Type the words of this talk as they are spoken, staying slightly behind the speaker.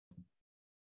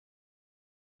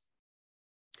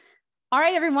All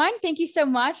right, everyone. Thank you so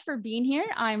much for being here.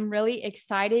 I'm really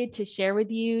excited to share with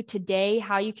you today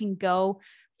how you can go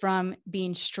from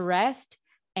being stressed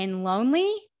and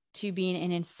lonely to being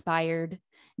an inspired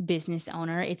business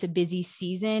owner. It's a busy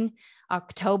season.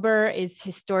 October is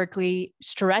historically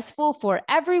stressful for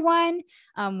everyone,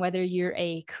 whether you're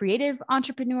a creative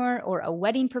entrepreneur or a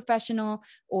wedding professional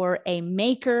or a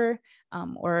maker,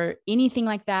 or anything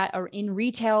like that, or in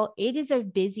retail. It is a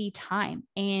busy time,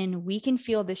 and we can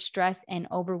feel the stress and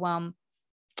overwhelm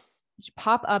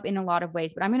pop up in a lot of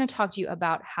ways. But I'm going to talk to you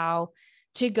about how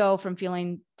to go from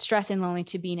feeling stressed and lonely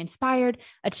to being inspired,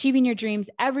 achieving your dreams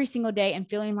every single day, and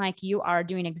feeling like you are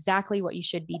doing exactly what you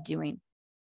should be doing.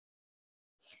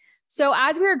 So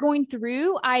as we are going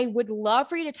through, I would love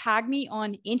for you to tag me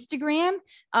on Instagram.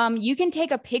 You can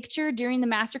take a picture during the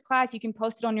masterclass. You can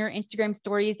post it on your Instagram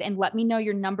stories and let me know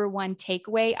your number one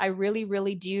takeaway. I really,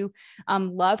 really do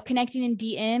love connecting in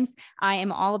DMs. I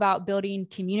am all about building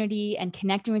community and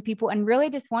connecting with people, and really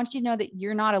just want you to know that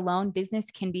you're not alone. Business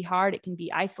can be hard. It can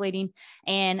be isolating.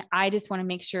 And I just want to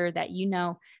make sure that you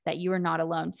know that you are not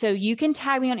alone. So you can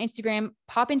tag me on Instagram,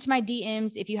 pop into my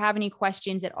DMs if you have any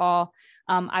questions at all.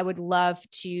 I would love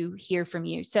to hear from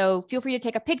you. So feel free to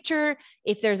take a picture.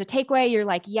 If there's a takeaway, you're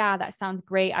like, yeah, that sounds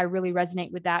great. I really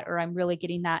resonate with that, or I'm really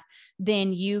getting that.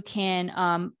 Then you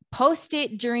can post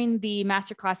it during the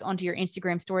masterclass onto your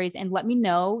Instagram stories and let me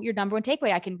know your number one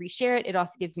takeaway. I can reshare it. It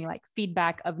also gives me like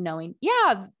feedback of knowing,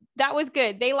 yeah, that was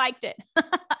good. They liked it.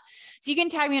 So you can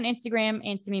tag me on Instagram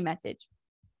and send me a message.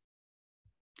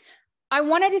 I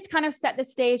want to just kind of set the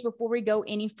stage before we go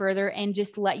any further and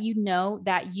just let you know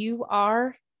that you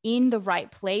are in the right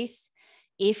place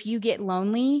if you get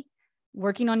lonely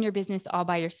working on your business all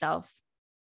by yourself.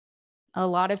 A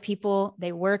lot of people,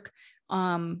 they work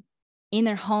in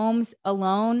their homes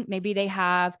alone. Maybe they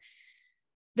have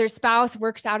their spouse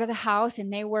works out of the house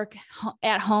and they work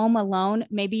at home alone.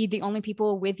 Maybe the only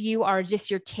people with you are just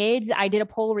your kids. I did a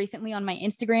poll recently on my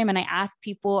Instagram and I asked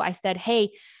people, I said,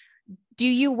 hey, do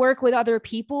you work with other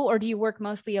people or do you work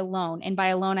mostly alone? And by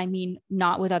alone, I mean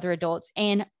not with other adults.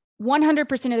 And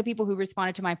 100% of the people who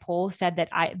responded to my poll said that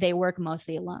they work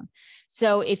mostly alone.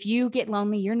 So if you get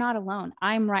lonely, you're not alone.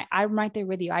 I'm right there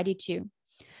with you. I do too.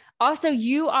 Also,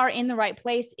 you are in the right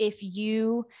place if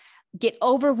you get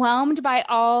overwhelmed by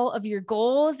all of your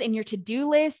goals and your to-do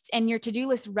list, and your to-do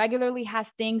list regularly has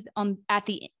things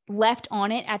left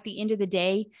on it at the end of the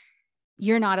day.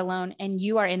 You're not alone and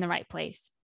you are in the right place.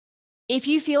 If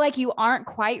you feel like you aren't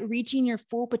quite reaching your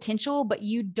full potential, but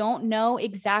you don't know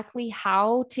exactly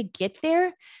how to get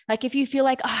there, like if you feel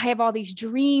like, oh, I have all these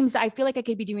dreams, I feel like I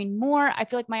could be doing more, I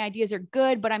feel like my ideas are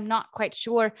good, but I'm not quite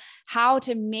sure how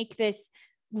to make this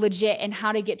legit and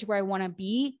how to get to where I want to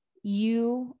be,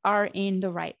 you are in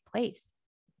the right place.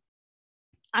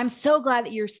 I'm so glad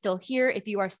that you're still here. If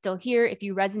you are still here, if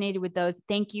you resonated with those,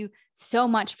 thank you so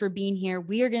much for being here.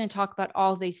 We are going to talk about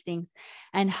all these things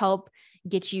and help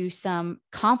get you some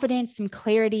confidence, some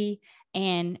clarity,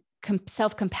 and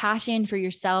self-compassion for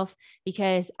yourself,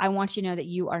 because I want you to know that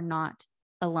you are not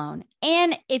alone.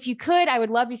 And if you could, I would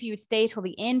love if you would stay till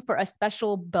the end for a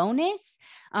special bonus.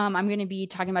 I'm going to be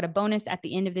talking about a bonus at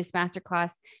the end of this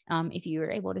masterclass, if you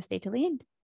are able to stay till the end.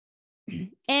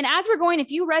 And as we're going, if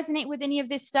you resonate with any of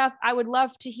this stuff, I would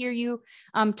love to hear you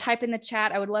type in the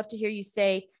chat. I would love to hear you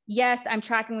say, yes, I'm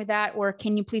tracking with that, or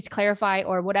can you please clarify,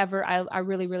 or whatever. I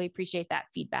really, really appreciate that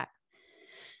feedback.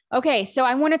 Okay, so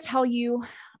I want to tell you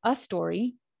a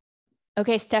story.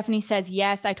 Okay, Stephanie says,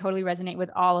 yes, I totally resonate with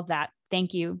all of that.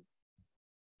 Thank you.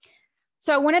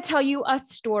 So I want to tell you a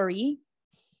story.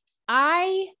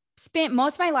 I spent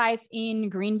most of my life in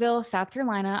Greenville, South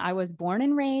Carolina. I was born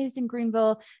and raised in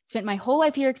Greenville, spent my whole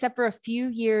life here, except for a few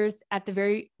years at the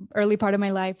very early part of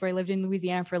my life where I lived in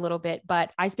Louisiana for a little bit,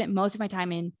 but I spent most of my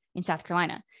time in South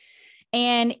Carolina.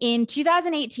 And in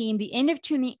 2018, the end of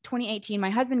 2018, my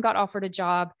husband got offered a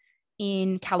job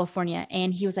in California.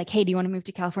 And he was like, hey, do you want to move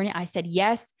to California? I said,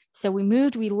 yes. So we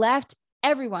moved, we left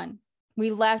everyone. We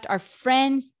left our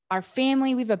friends, our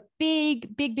family. We have a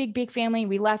big family.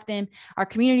 We left them, our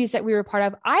communities that we were a part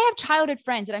of. I have childhood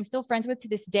friends that I'm still friends with to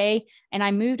this day. And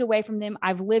I moved away from them.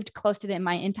 I've lived close to them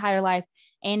my entire life.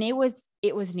 And it was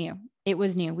new. It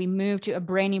was new. We moved to a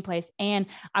brand new place. And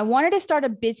I wanted to start a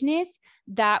business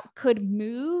that could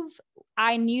move.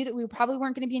 I knew that we probably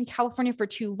weren't going to be in California for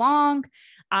too long.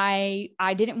 I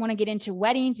didn't want to get into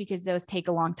weddings because those take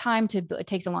a long time it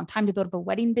takes a long time to build up a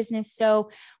wedding business. So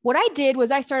what I did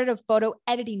was I started a photo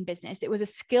editing business. It was a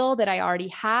skill that I already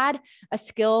had, a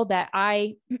skill that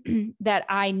I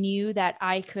knew that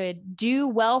I could do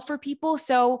well for people.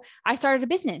 So I started a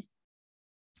business.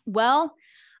 Well,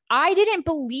 I didn't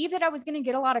believe that I was going to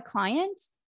get a lot of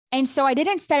clients. And so I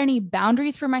didn't set any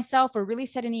boundaries for myself or really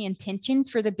set any intentions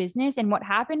for the business. And what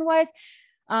happened was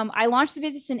I launched the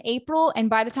business in April. And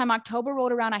by the time October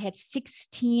rolled around, I had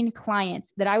 16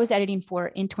 clients that I was editing for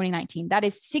in 2019. That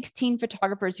is 16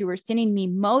 photographers who were sending me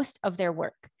most of their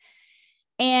work.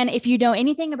 And if you know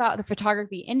anything about the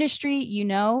photography industry, you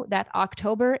know that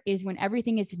October is when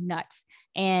everything is nuts.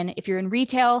 And if you're in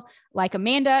retail, like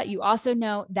Amanda, you also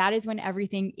know that is when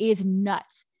everything is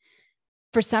nuts.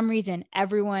 For some reason,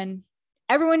 everyone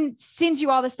sends you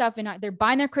all this stuff and they're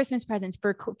buying their Christmas presents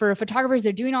for photographers.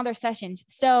 They're doing all their sessions.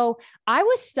 So I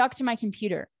was stuck to my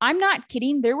computer. I'm not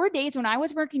kidding. There were days when I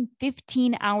was working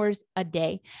 15 hours a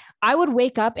day. I would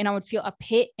wake up and I would feel a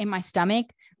pit in my stomach.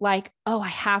 Like, oh, I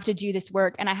have to do this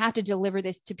work and I have to deliver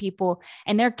this to people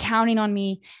and they're counting on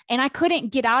me. And I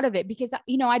couldn't get out of it because,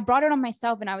 I'd brought it on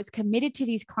myself and I was committed to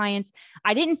these clients.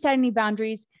 I didn't set any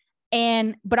boundaries,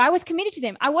 but I was committed to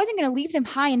them. I wasn't going to leave them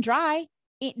high and dry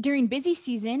during busy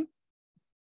season.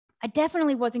 I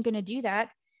definitely wasn't going to do that.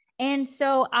 And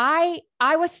so I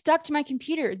was stuck to my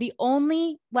computer. The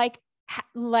only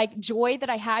joy that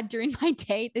I had during my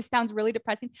day, this sounds really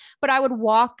depressing, but I would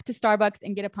walk to Starbucks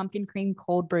and get a pumpkin cream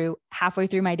cold brew halfway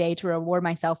through my day to reward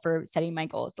myself for setting my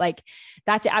goals. Like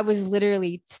that's it. I was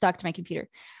literally stuck to my computer.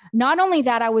 Not only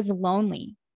that, I was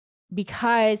lonely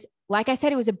because, like I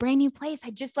said, it was a brand new place.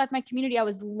 I just left my community. I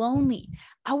was lonely.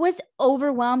 I was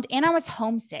overwhelmed and I was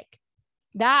homesick.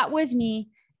 That was me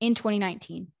in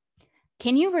 2019.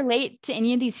 Can you relate to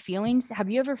any of these feelings? Have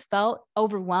you ever felt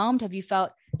overwhelmed? Have you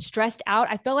felt stressed out?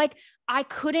 I felt like I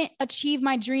couldn't achieve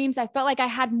my dreams. I felt like I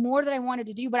had more that I wanted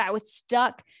to do, but I was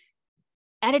stuck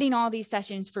editing all these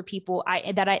sessions for people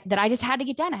that I just had to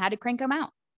get done. I had to crank them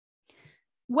out.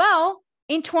 Well,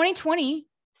 in 2020,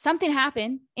 something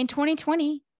happened. In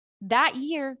 2020, that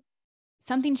year,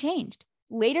 something changed.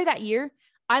 Later that year,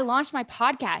 I launched my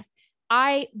podcast.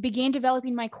 I began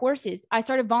developing my courses. I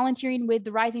started volunteering with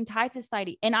the Rising Tide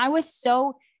Society. And I was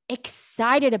so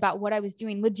excited about what I was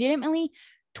doing. Legitimately,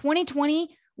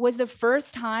 2020 was the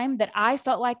first time that I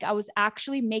felt like I was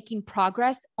actually making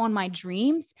progress on my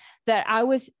dreams, that I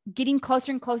was getting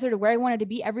closer and closer to where I wanted to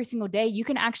be every single day. You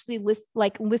can actually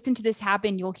listen to this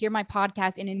happen. You'll hear my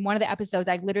podcast. And in one of the episodes,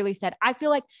 I literally said, I feel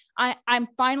like I'm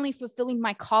finally fulfilling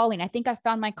my calling. I think I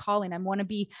found my calling. I want to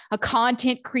be a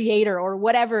content creator or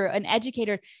whatever, an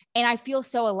educator. And I feel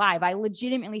so alive. I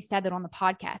legitimately said that on the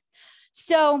podcast.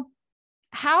 So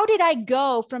how did I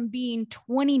go from being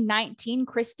 2019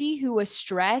 Christy, who was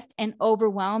stressed and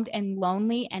overwhelmed and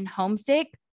lonely and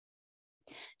homesick,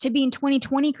 to being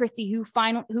 2020 Christy, who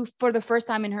for the first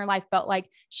time in her life felt like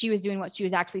she was doing what she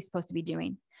was actually supposed to be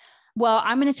doing? Well,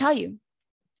 I'm going to tell you,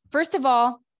 first of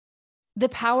all, the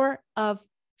power of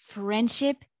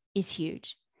friendship is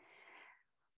huge.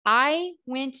 We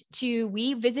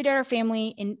visited our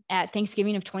family at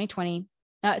Thanksgiving of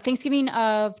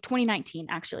 2019,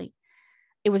 actually.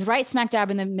 It was right smack dab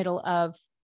in the middle of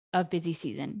busy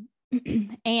season.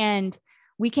 And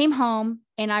we came home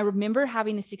and I remember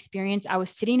having this experience. I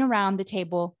was sitting around the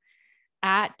table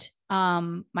at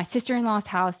my sister-in-law's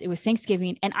house. It was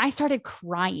Thanksgiving. And I started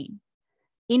crying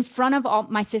in front of all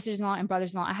my sisters-in-law and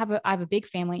brothers-in-law. I have a big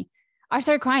family. I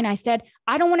started crying. I said,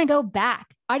 I don't want to go back.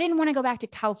 I didn't want to go back to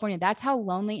California. That's how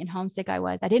lonely and homesick I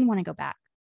was. I didn't want to go back.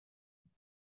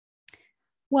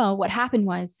 Well, what happened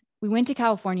was we went to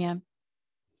California.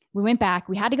 We went back.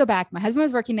 We had to go back. My husband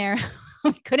was working there.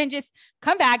 We couldn't just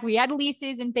come back. We had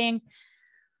leases and things.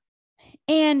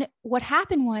 And what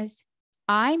happened was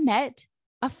I met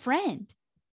a friend.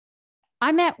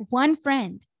 I met one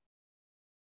friend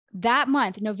that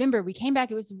month, November. We came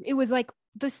back. It was like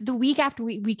the week after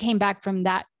we came back from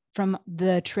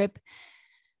the trip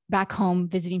back home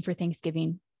visiting for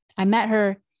Thanksgiving. I met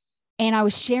her and I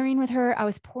was sharing with her. I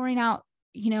was pouring out,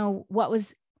 what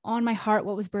was on my heart,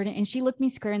 what was burdened. And she looked me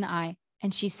square in the eye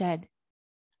and she said,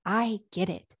 I get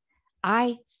it.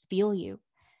 I feel you.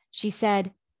 She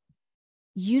said,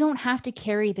 you don't have to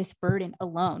carry this burden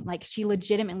alone. Like she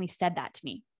legitimately said that to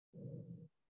me.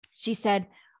 She said,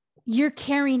 you're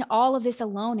carrying all of this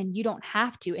alone and you don't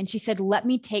have to. And she said, let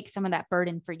me take some of that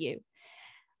burden for you.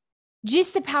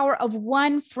 Just the power of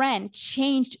one friend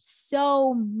changed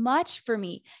so much for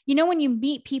me. When you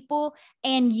meet people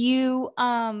and you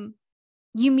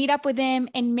meet up with them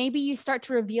and maybe you start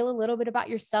to reveal a little bit about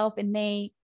yourself and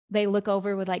they look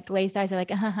over with like glazed eyes. They're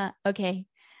like, okay.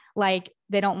 Like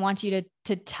they don't want you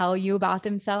to tell you about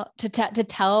themselves,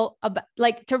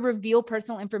 to reveal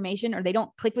personal information, or they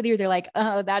don't click with you. They're like,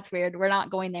 oh, that's weird. We're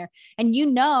not going there. And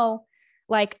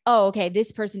like, oh, okay,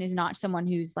 this person is not someone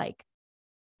who's like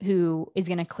who is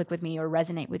going to click with me or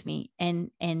resonate with me.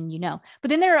 And but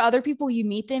then there are other people, you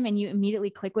meet them and you immediately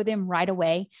click with them right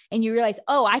away. And you realize,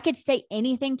 oh, I could say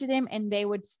anything to them and they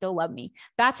would still love me.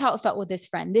 That's how it felt with this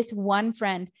friend, this one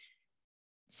friend.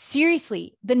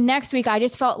 Seriously, the next week, I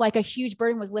just felt like a huge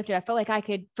burden was lifted. I felt like I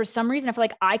could, for some reason, I felt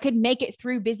like I could make it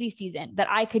through busy season, that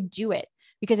I could do it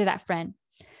because of that friend.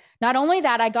 Not only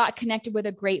that, I got connected with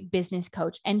a great business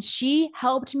coach, and she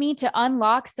helped me to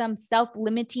unlock some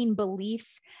self-limiting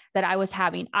beliefs that I was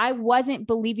having. I wasn't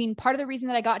believing. Part of the reason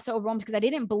that I got so overwhelmed is because I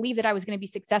didn't believe that I was going to be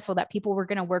successful, that people were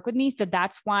going to work with me. So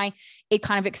that's why it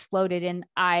kind of exploded. And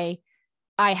I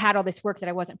had all this work that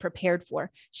I wasn't prepared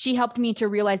for. She helped me to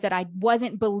realize that I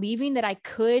wasn't believing that I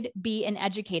could be an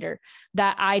educator,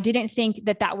 that I didn't think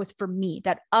that that was for me,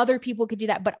 that other people could do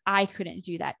that, but I couldn't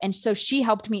do that. And so she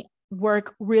helped me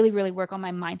really work on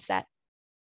my mindset.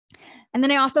 And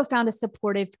then I also found a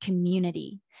supportive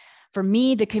community. For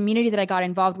me, the community that I got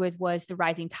involved with was the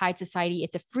Rising Tide Society.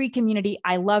 It's a free community.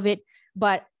 I love it,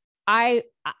 but I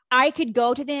could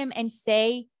go to them and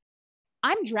say,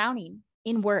 I'm drowning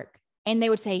in work. And they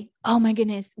would say, oh my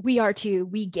goodness, we are too.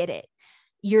 We get it.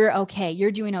 You're okay.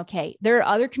 You're doing okay. There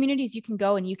are other communities you can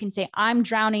go and you can say, I'm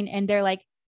drowning. And they're like,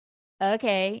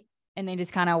 okay. And they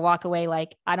just kind of walk away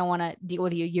like, I don't want to deal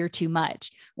with you. You're too much.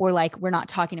 Or like, we're not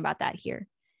talking about that here.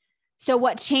 So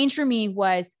what changed for me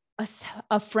was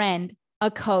a friend, a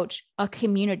coach, a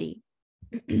community.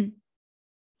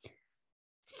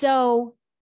 So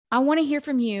I want to hear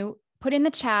from you. Put in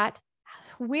the chat,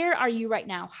 where are you right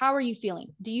now? How are you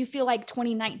feeling? Do you feel like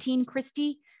 2019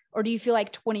 Christy, or do you feel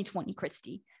like 2020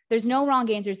 Christy? There's no wrong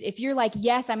answers. If you're like,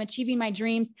 yes, I'm achieving my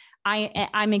dreams,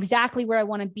 I'm exactly where I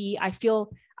want to be, I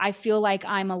feel like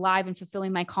I'm alive and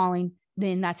fulfilling my calling,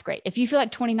 then that's great. If you feel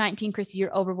like 2019 Christy,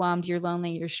 you're overwhelmed, you're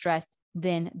lonely, you're stressed,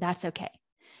 then that's okay.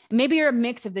 And maybe you're a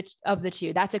mix of the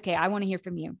two. That's okay. I want to hear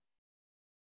from you.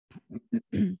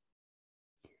 And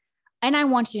I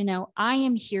want you to know, I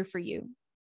am here for you.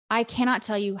 I cannot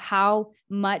tell you how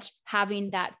much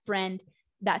having that friend,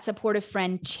 that supportive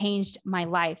friend, changed my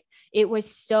life. It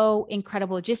was so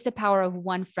incredible, just the power of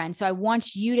one friend. So I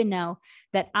want you to know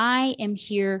that I am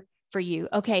here for you.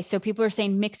 Okay. So people are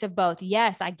saying mix of both.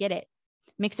 Yes, I get it.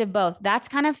 Mix of both. That's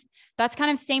kind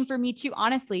of same for me too.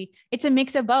 Honestly, it's a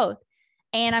mix of both.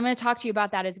 And I'm going to talk to you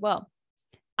about that as well.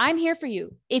 I'm here for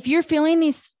you. If you're feeling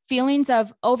these feelings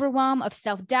of overwhelm, of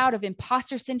self-doubt, of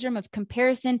imposter syndrome, of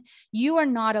comparison, you are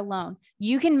not alone.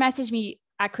 You can message me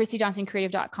at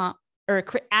ChristyJohnsonCreative.com or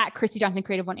at Christy Johnson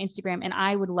Creative on Instagram, and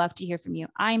I would love to hear from you.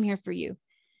 I am here for you.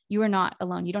 You are not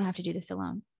alone. You don't have to do this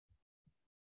alone.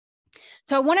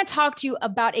 So I want to talk to you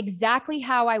about exactly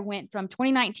how I went from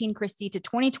 2019 Christy to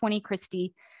 2020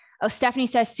 Christy. Oh, Stephanie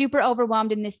says, super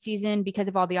overwhelmed in this season because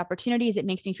of all the opportunities. It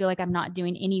makes me feel like I'm not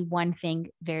doing any one thing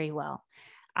very well.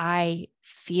 I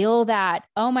feel that.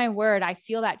 Oh my word. I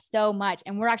feel that so much.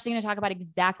 And we're actually going to talk about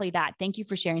exactly that. Thank you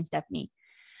for sharing, Stephanie.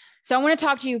 So I want to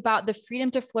talk to you about the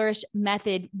Freedom to Flourish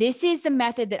method. This is the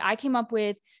method that I came up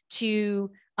with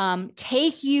to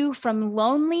take you from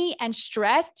lonely and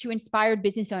stressed to inspired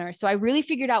business owners. So I really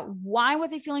figured out, why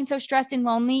was I feeling so stressed and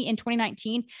lonely in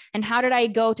 2019? And how did I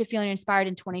go to feeling inspired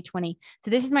in 2020?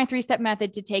 So this is my 3-step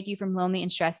method to take you from lonely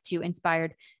and stressed to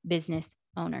inspired business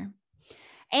owner.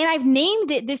 And I've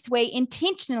named it this way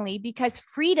intentionally because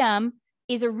freedom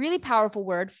is a really powerful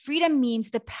word. Freedom means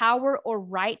the power or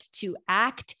right to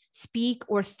act, speak,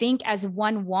 or think as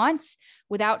one wants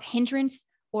without hindrance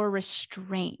or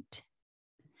restraint.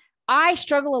 I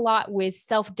struggle a lot with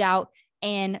self-doubt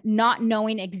and not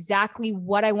knowing exactly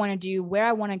what I want to do, where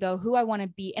I want to go, who I want to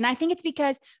be. And I think it's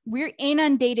because we're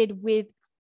inundated with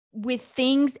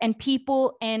things and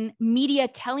people and media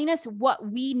telling us what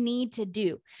we need to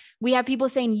do. We have people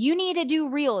saying, you need to do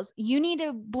reels, you need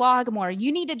to blog more,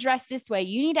 you need to dress this way,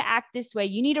 you need to act this way,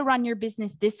 you need to run your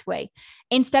business this way.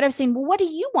 Instead of saying, well, what do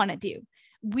you want to do?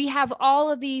 We have all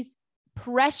of these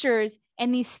pressures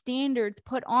and these standards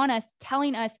put on us,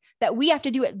 telling us that we have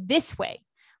to do it this way.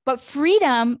 But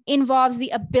freedom involves the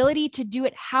ability to do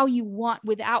it how you want,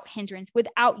 without hindrance,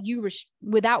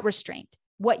 without restraint,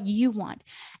 what you want.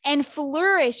 And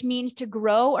flourish means to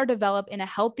grow or develop in a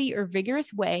healthy or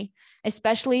vigorous way,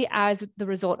 especially as the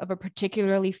result of a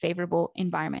particularly favorable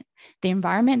environment. The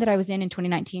environment that I was in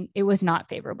 2019, it was not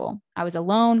favorable. I was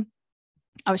alone.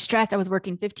 I was stressed. I was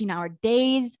working 15-hour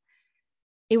days.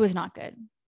 It was not good.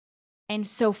 And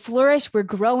so flourish, we're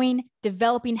growing,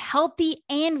 developing healthy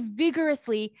and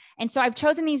vigorously. And so I've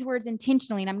chosen these words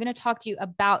intentionally, and I'm going to talk to you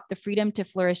about the Freedom to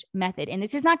Flourish method. And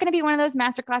this is not going to be one of those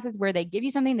masterclasses where they give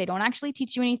you something, they don't actually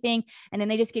teach you anything, and then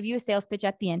they just give you a sales pitch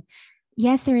at the end.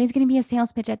 Yes, there is going to be a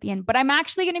sales pitch at the end, but I'm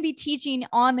actually going to be teaching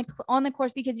on the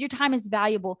course because your time is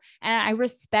valuable and I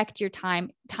respect your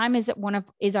time. Time is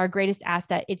our greatest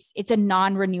asset. It's a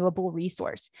non-renewable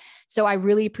resource. So I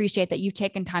really appreciate that you've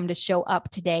taken time to show up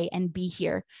today and be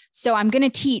here. So I'm going to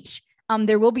teach.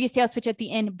 There will be a sales pitch at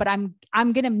the end, but I'm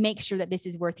going to make sure that this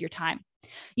is worth your time.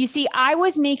 You see, I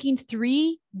was making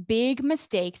 3 big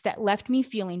mistakes that left me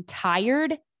feeling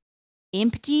tired,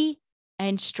 empty,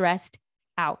 and stressed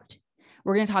out.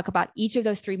 We're going to talk about each of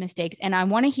those 3 mistakes. And I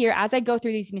want to hear, as I go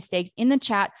through these mistakes in the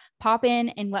chat, pop in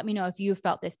and let me know if you have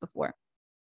felt this before.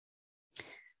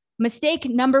 Mistake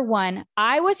number 1,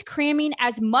 I was cramming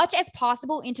as much as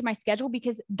possible into my schedule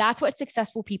because that's what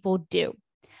successful people do.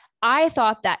 I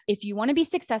thought that if you want to be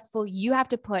successful, you have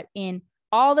to put in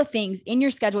all the things in your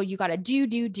schedule. You got to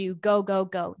do, go, go,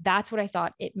 go. That's what I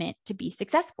thought it meant to be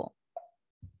successful.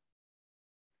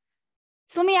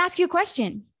 So let me ask you a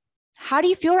question. How do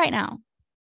you feel right now?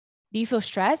 Do you feel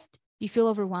stressed? Do you feel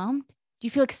overwhelmed? Do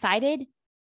you feel excited?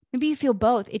 Maybe you feel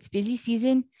both. It's busy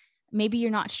season. Maybe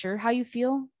you're not sure how you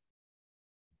feel.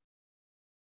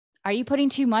 Are you putting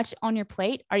too much on your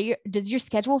plate? Does your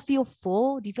schedule feel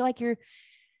full? Do you feel like you're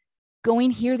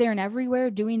going here, there, and everywhere,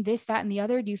 doing this, that, and the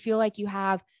other? Do you feel like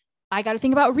I got to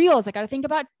think about reels. I got to think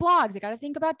about blogs. I got to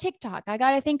think about TikTok. I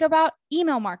got to think about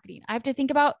email marketing. I have to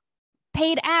think about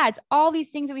paid ads, all these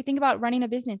things that we think about running a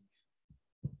business.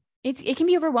 It can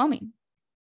be overwhelming.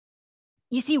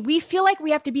 You see, we feel like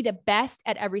we have to be the best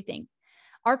at everything.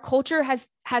 Our culture has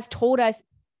told us,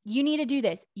 you need to do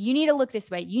this. You need to look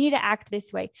this way. You need to act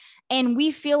this way. And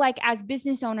we feel like as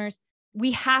business owners,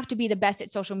 we have to be the best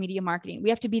at social media marketing. We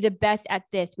have to be the best at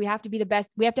this. We have to be the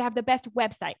best. We have to have the best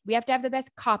website. We have to have the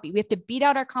best copy. We have to beat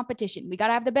out our competition. We got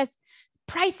to have the best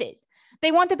prices.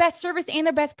 They want the best service and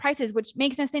the best prices, which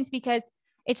makes no sense because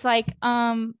it's like,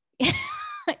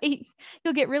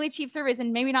 you'll get really cheap service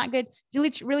and maybe not good,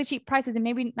 really cheap prices and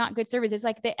maybe not good service. It's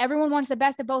like everyone wants the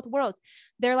best of both worlds.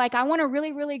 They're like, I want a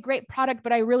really, really great product,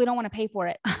 but I really don't want to pay for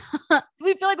it. So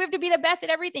we feel like we have to be the best at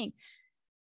everything.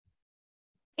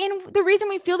 And the reason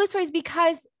we feel this way is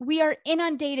because we are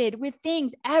inundated with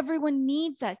things. Everyone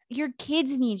needs us. Your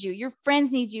kids need you. Your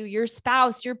friends need you. Your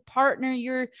spouse, your partner,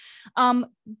 your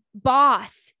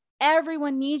boss.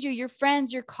 Everyone needs you, your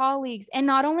friends, your colleagues. And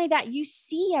not only that, you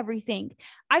see everything.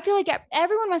 I feel like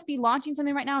everyone must be launching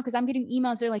something right now because I'm getting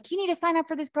emails. They're like, you need to sign up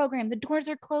for this program. The doors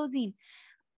are closing.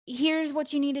 Here's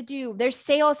what you need to do. There's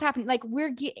sales happening. Like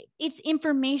it's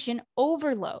information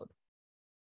overload.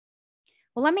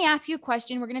 Well, let me ask you a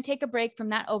question. We're going to take a break from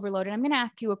that overload and I'm going to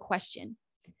ask you a question.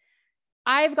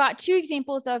 I've got 2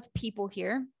 examples of people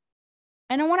here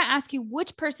and I want to ask you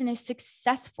which person is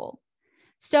successful.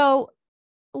 So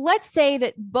let's say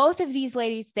that both of these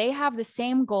ladies, they have the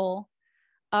same goal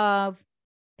of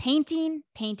painting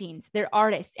paintings. They're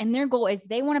artists and their goal is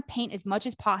they want to paint as much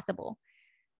as possible.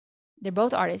 They're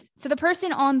both artists. So the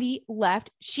person on the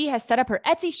left, she has set up her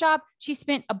Etsy shop. She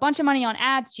spent a bunch of money on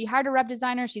ads. She hired a web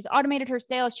designer. She's automated her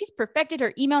sales. She's perfected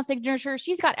her email signature.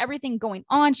 She's got everything going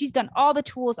on. She's done all the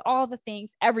tools, all the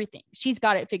things, everything. She's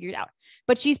got it figured out,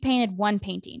 but she's painted 1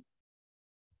 painting.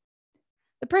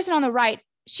 The person on the right,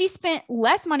 she spent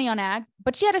less money on ads,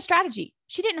 but she had a strategy.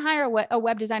 She didn't hire a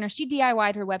web designer. She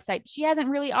DIY'd her website. She hasn't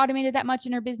really automated that much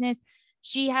in her business.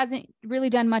 She hasn't really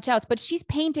done much else, but she's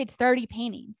painted 30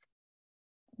 paintings.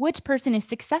 Which person is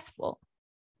successful?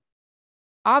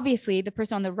 Obviously, the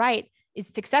person on the right is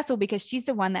successful because she's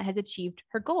the one that has achieved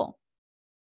her goal.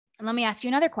 And let me ask you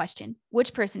another question.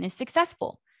 Which person is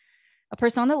successful? A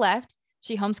person on the left,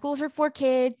 she homeschools her 4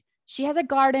 kids. She has a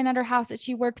garden at her house that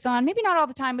she works on. Maybe not all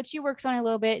the time, but she works on it a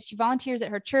little bit. She volunteers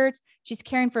at her church. She's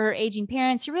caring for her aging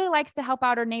parents. She really likes to help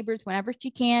out her neighbors whenever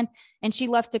she can. And she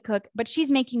loves to cook, but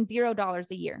she's making $0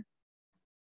 a year.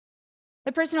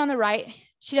 The person on the right,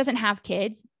 she doesn't have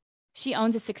kids. She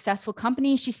owns a successful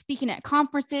company. She's speaking at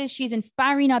conferences. She's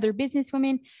inspiring other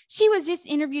businesswomen. She was just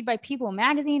interviewed by People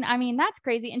magazine. I mean, that's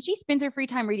crazy. And she spends her free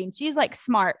time reading. She's like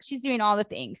smart. She's doing all the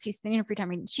things. She's spending her free time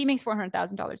reading. She makes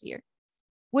 $400,000 a year.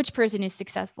 Which person is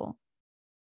successful?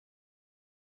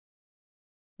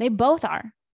 They both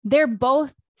are. They're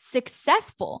both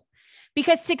successful.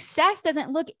 Because success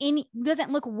doesn't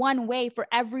look one way for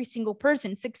every single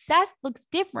person. Success looks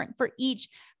different for each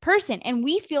person. And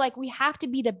we feel like we have to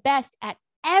be the best at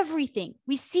everything.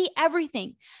 We see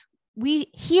everything. We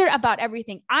hear about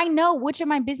everything. I know which of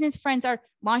my business friends are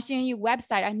launching a new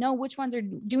website. I know which ones are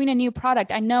doing a new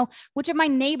product. I know which of my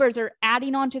neighbors are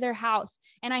adding on to their house.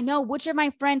 And I know which of my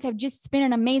friends have just spent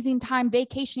an amazing time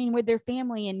vacationing with their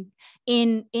family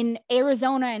in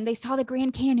Arizona, and they saw the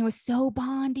Grand Canyon. It was so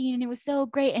bonding and it was so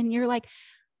great. And you're like,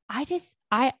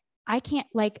 I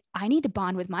I need to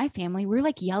bond with my family. We're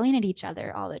like yelling at each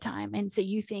other all the time. And so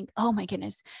you think, oh my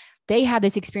goodness, they had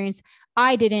this experience.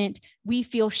 I didn't. We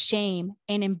feel shame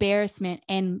and embarrassment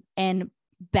and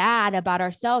bad about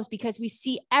ourselves because we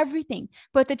see everything.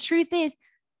 But the truth is,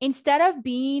 instead of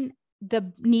being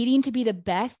needing to be the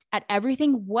best at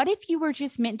everything, what if you were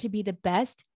just meant to be the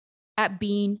best at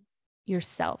being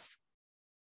yourself?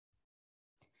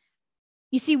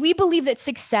 You see, we believe that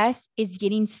success is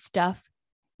getting stuff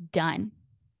done.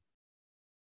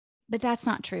 But that's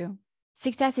not true.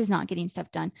 Success is not getting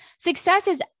stuff done. Success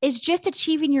is just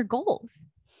achieving your goals.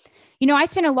 You know, I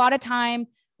spend a lot of time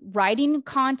writing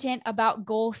content about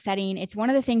goal setting. It's one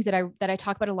of the things that I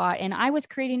talk about a lot. And I was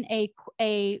creating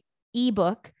a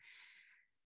ebook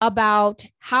about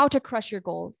how to crush your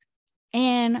goals.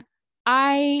 And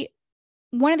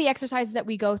one of the exercises that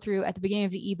we go through at the beginning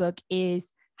of the ebook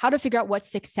is how to figure out what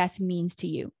success means to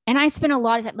you. And I spent a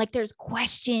lot of time, like there's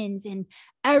questions and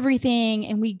everything,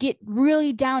 and we get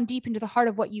really down deep into the heart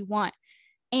of what you want.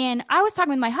 And I was talking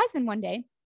with my husband one day,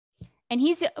 and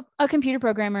he's a computer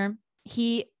programmer.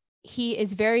 He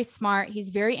is very smart. He's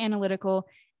very analytical.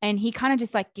 And he kind of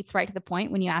just like gets right to the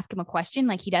point when you ask him a question.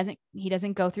 Like he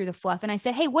doesn't go through the fluff. And I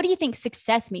said, hey, what do you think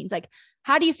success means? Like,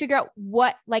 how do you figure out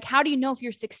how do you know if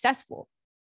you're successful?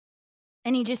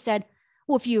 And he just said,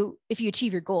 well, if you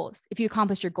achieve your goals, if you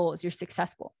accomplish your goals, you're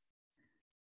successful.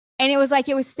 And it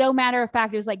was so matter of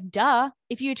fact. It was like, duh,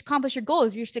 if you accomplish your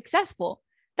goals, you're successful.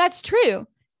 That's true.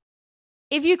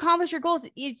 If you accomplish your goals,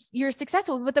 you're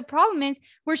successful. But the problem is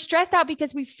we're stressed out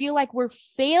because we feel like we're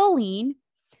failing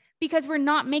because we're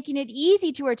not making it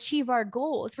easy to achieve our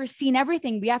goals. We're seeing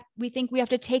everything. We think we have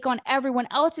to take on everyone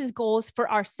else's goals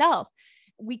for ourselves.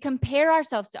 We compare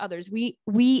ourselves to others. We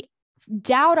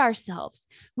doubt ourselves.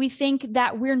 We think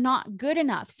that we're not good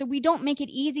enough. So we don't make it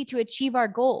easy to achieve our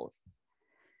goals.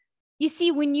 You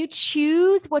see, when you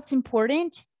choose what's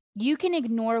important, you can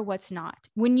ignore what's not.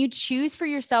 When you choose for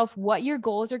yourself what your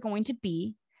goals are going to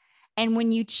be, and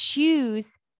when you choose,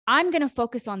 I'm going to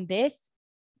focus on this,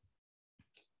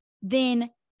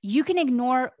 then you can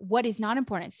ignore what is not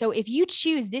important. So if you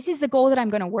choose, this is the goal that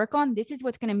I'm going to work on, this is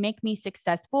what's going to make me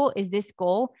successful, is this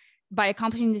goal. By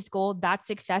accomplishing this goal, that's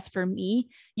success for me.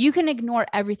 You can ignore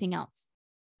everything else.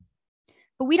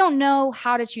 But we don't know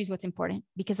how to choose what's important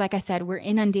because, like I said, we're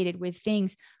inundated with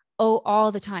things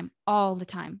all the time.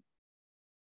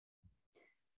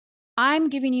 I'm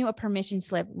giving you a permission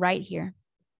slip right here,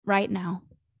 right now.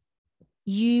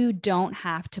 You don't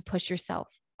have to push yourself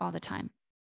all the time.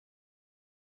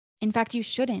 In fact, you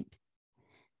shouldn't.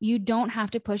 You don't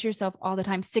have to push yourself all the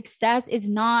time. Success is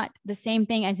not the same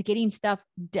thing as getting stuff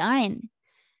done.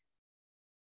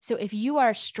 So if you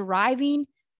are striving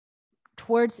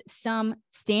towards some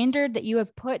standard that you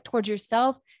have put towards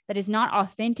yourself that is not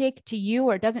authentic to you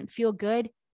or doesn't feel good,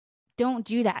 don't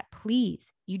do that,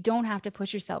 please. You don't have to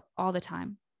push yourself all the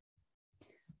time.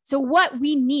 So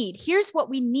here's what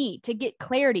we need to get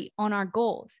clarity on our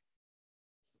goals.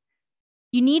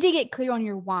 You need to get clear on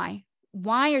your why.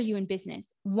 Why are you in business?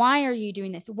 Why are you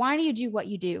doing this? Why do you do what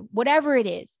you do? Whatever it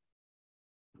is,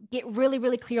 get really,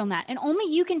 really clear on that. And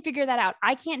only you can figure that out.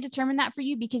 I can't determine that for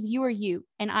you because you are you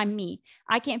and I'm me.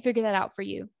 I can't figure that out for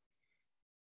you.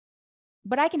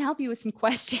 But I can help you with some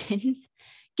questions.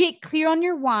 Get clear on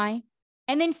your why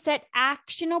and then set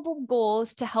actionable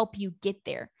goals to help you get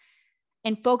there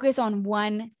and focus on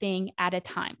one thing at a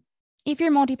time. If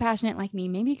you're multi-passionate like me,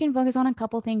 maybe you can focus on a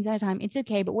couple things at a time. It's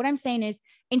okay. But what I'm saying is,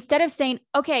 instead of saying,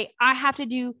 okay, I have to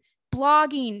do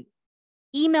blogging,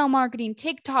 email marketing,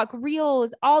 TikTok,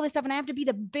 Reels, all this stuff, and I have to be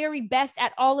the very best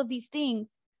at all of these things,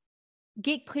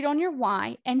 get clear on your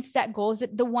why and set goals,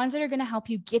 the ones that are going to help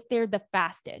you get there the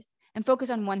fastest, and focus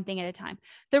on one thing at a time.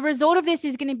 The result of this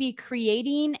is going to be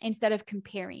creating instead of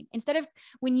comparing. Instead of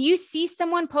when you see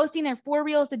someone posting their 4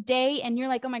 reels a day and you're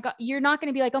like, oh my God, you're not going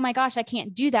to be like, oh my gosh, I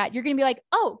can't do that. You're going to be like,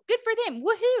 oh, good for them.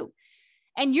 Woohoo.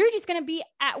 And you're just going to be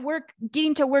at work,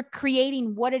 getting to work,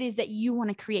 creating what it is that you want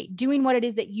to create, doing what it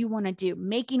is that you want to do,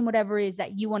 making whatever it is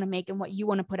that you want to make and what you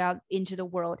want to put out into the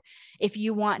world. If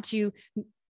you want to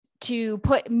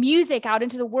put music out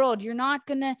into the world, you're not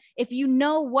going to, if you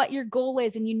know what your goal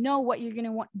is and you know what you're going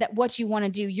to want, what you want to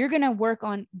do, you're going to work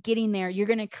on getting there. You're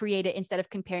going to create it instead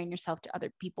of comparing yourself to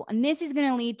other people. And this is going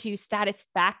to lead to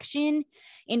satisfaction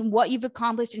in what you've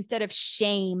accomplished instead of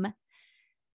shame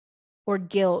or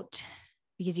guilt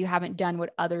because you haven't done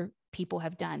what other people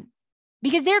have done,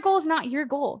 because their goal is not your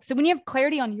goal. So when you have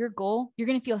clarity on your goal, you're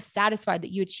going to feel satisfied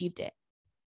that you achieved it.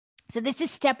 So this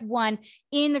is step 1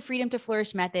 in the Freedom to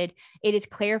Flourish method. It is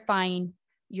clarifying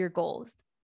your goals.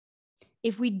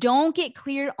 If we don't get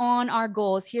clear on our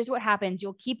goals, here's what happens.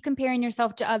 You'll keep comparing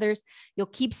yourself to others. You'll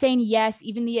keep saying yes,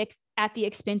 even at the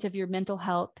expense of your mental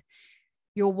health.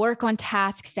 You'll work on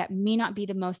tasks that may not be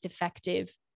the most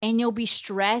effective, and you'll be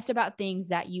stressed about things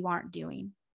that you aren't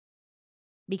doing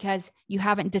because you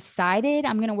haven't decided,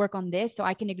 I'm going to work on this so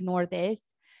I can ignore this.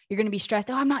 You're going to be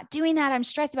stressed. Oh, I'm not doing that. I'm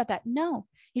stressed about that. No,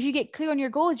 if you get clear on your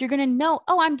goals, you're going to know,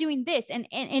 oh, I'm doing this and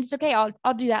it's okay.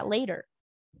 I'll do that later.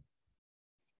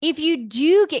 If you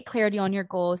do get clarity on your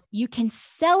goals, you can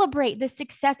celebrate the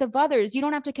success of others. You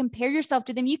don't have to compare yourself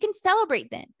to them. You can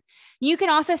celebrate them. You can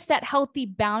also set healthy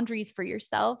boundaries for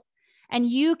yourself, and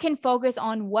you can focus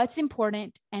on what's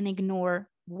important and ignore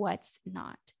what's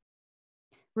not.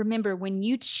 Remember, when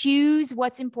you choose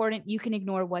what's important, you can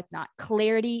ignore what's not.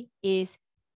 Clarity is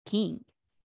king.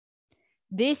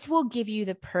 This will give you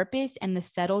the purpose and the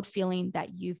settled feeling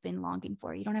that you've been longing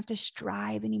for. You don't have to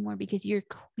strive anymore because you're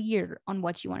clear on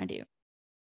what you want to do.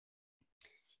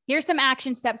 Here's some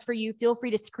action steps for you. Feel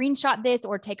free to screenshot this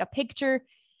or take a picture.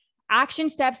 Action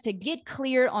steps to get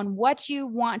clear on what you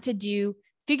want to do.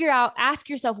 Figure out, ask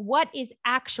yourself, what is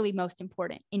actually most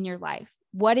important in your life?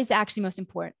 What is actually most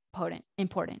important?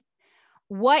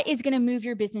 What is going to move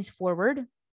your business forward?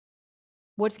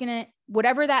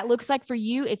 Whatever that looks like for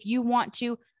you, if you want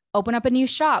to open up a new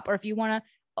shop or if you want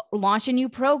to launch a new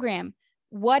program,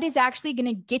 what is actually going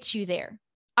to get you there?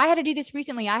 I had to do this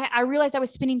recently. I realized I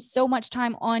was spending so much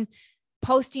time on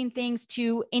posting things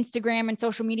to Instagram and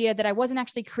social media that I wasn't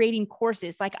actually creating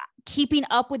courses. Like keeping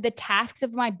up with the tasks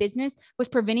of my business was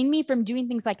preventing me from doing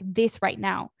things like this right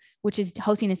now, which is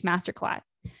hosting this masterclass.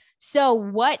 So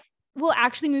what will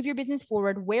actually move your business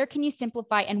forward? Where can you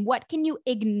simplify and what can you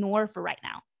ignore for right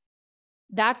now?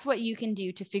 That's what you can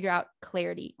do to figure out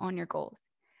clarity on your goals.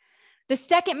 The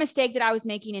second mistake that I was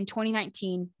making in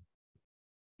 2019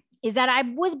 is that I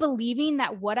was believing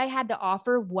that what I had to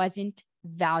offer wasn't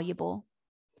valuable.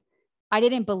 I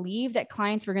didn't believe that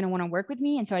clients were going to want to work with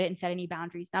me. And so I didn't set any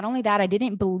boundaries. Not only that, I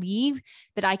didn't believe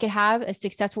that I could have a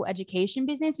successful education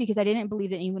business because I didn't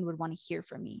believe that anyone would want to hear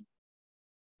from me.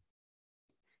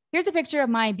 Here's a picture of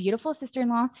my beautiful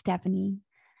sister-in-law, Stephanie.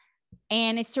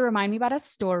 And it's to remind me about a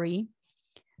story.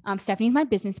 Stephanie's my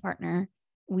business partner.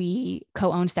 We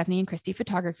co-own Stephanie and Christy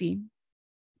Photography.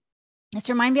 It's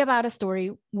to remind me about a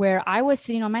story where I was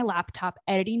sitting on my laptop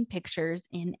editing pictures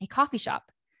in a coffee shop.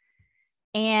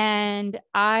 And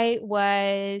I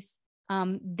was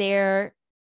there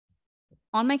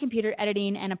on my computer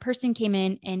editing, and a person came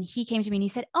in and he came to me and he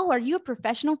said, "Oh, are you a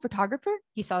professional photographer?"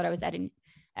 He saw that I was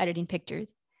editing pictures.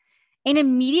 And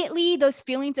immediately those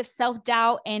feelings of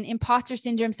self-doubt and imposter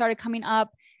syndrome started coming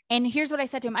up. And here's what I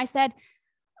said to him. I said,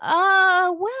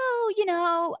 well,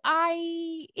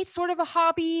 it's sort of a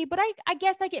hobby, but I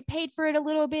guess I get paid for it a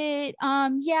little bit.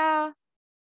 Yeah.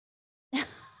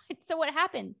 So what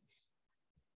happened?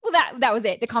 Well, that was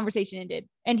it. The conversation ended.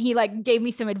 And he gave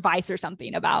me some advice or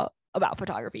something about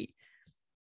photography.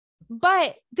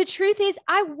 But the truth is,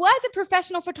 I was a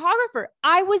professional photographer.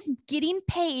 I was getting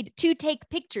paid to take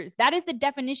pictures. That is the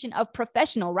definition of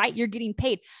professional, right? You're getting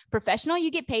paid. Professional,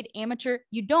 you get paid. Amateur,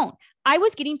 you don't. I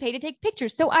was getting paid to take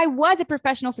pictures. So I was a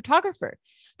professional photographer.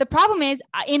 The problem is,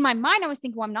 in my mind, I was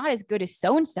thinking, well, I'm not as good as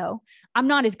so-and-so. I'm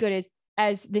not as good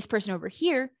as this person over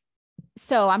here.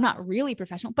 So I'm not really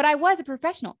professional, but I was a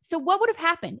professional. So what would have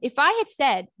happened if I had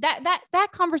said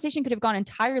that conversation could have gone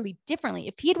entirely differently?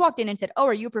 If he had walked in and said, "Oh,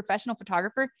 are you a professional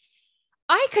photographer?"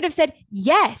 I could have said,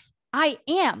 "Yes, I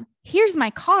am. Here's my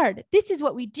card. This is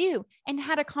what we do," and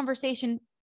had a conversation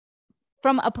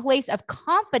from a place of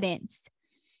confidence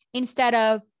instead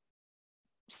of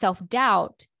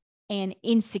self-doubt and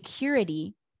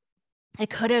insecurity. I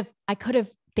could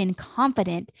have been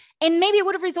confident, and maybe it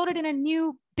would have resulted in a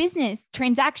new business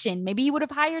transaction. Maybe he would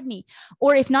have hired me.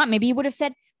 Or if not, maybe he would have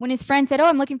said, when his friend said, "Oh,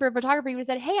 I'm looking for a photographer," he would have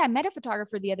said, "Hey, I met a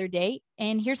photographer the other day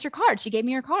and here's her card. She gave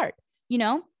me her card."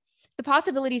 The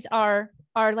possibilities are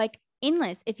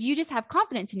endless if you just have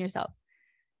confidence in yourself.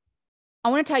 I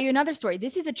want to tell you another story.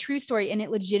 This is a true story and it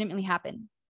legitimately happened.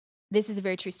 This is a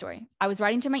very true story. I was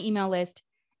writing to my email list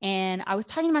and I was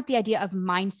talking about the idea of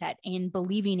mindset and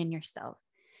believing in yourself.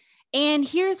 And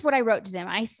here's what I wrote to them.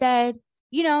 I said,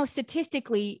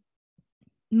 statistically,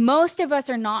 most of us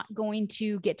are not going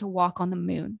to get to walk on the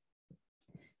moon.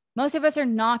 Most of us are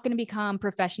not going to become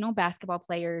professional basketball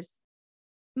players.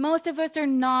 Most of us are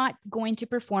not going to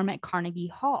perform at Carnegie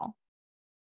Hall.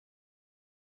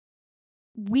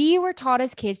 We were taught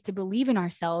as kids to believe in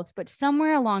ourselves, but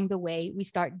somewhere along the way, we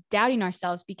start doubting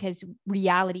ourselves because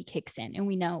reality kicks in. And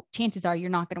we know chances are you're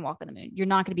not going to walk on the moon. You're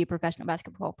not going to be a professional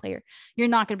basketball player. You're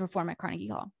not going to perform at Carnegie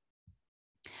Hall.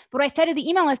 But what I said to the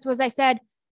email list was, I said,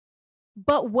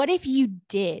 But what if you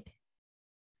did?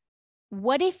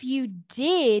 What if you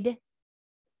did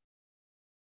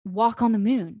walk on the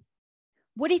moon?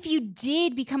 What if you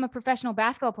did become a professional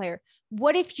basketball player?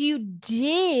 What if you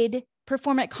did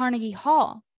perform at Carnegie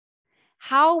Hall?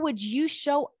 How would you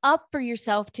show up for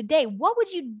yourself today? What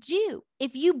would you do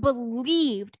if you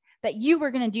believed that you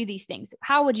were going to do these things?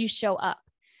 How would you show up?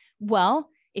 Well,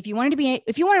 if you wanted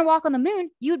to walk on the moon,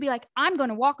 you would be like, I'm going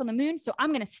to walk on the moon. So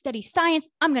I'm going to study science.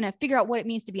 I'm going to figure out what it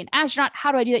means to be an astronaut.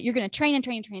 How do I do that? You're going to train and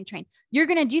train and train and train. You're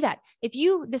going to do that. If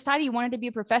you decided you wanted to be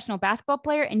a professional basketball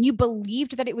player and you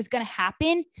believed that it was going to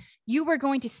happen, you were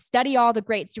going to study all the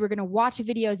greats. You were going to watch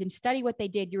videos and study what they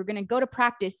did. You were going to go to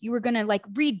practice. You were going to like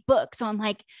read books on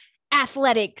like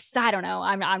athletics. I don't know.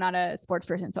 I'm not a sports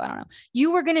person, so I don't know.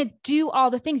 You were going to do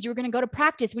all the things. You were going to go to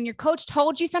practice. When your coach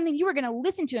told you something, you were going to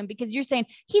listen to him because you're saying,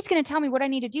 he's going to tell me what I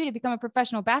need to do to become a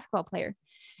professional basketball player.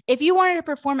 If you wanted to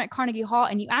perform at Carnegie Hall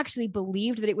and you actually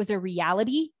believed that it was a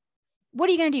reality, what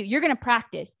are you going to do? You're going to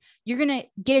practice. You're going to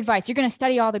get advice. You're going to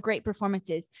study all the great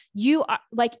performances. You are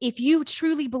like, if you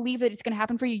truly believe that it's going to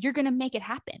happen for you, you're going to make it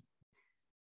happen.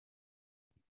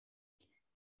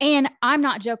 And I'm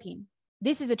not joking.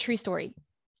 This is a true story.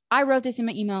 I wrote this in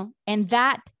my email, and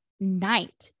that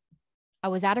night I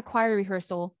was at a choir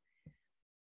rehearsal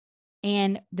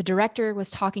and the director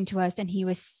was talking to us and he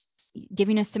was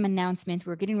giving us some announcements. We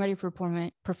were getting ready for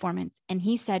performance. And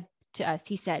he said to us,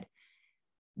 he said,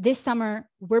 this summer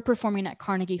we're performing at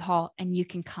Carnegie Hall and you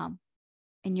can come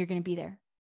and you're going to be there.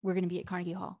 We're going to be at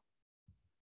Carnegie Hall.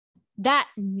 That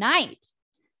night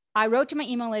I wrote to my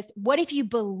email list, what if you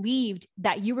believed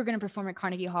that you were going to perform at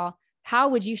Carnegie Hall? How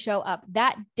would you show up?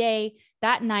 That day,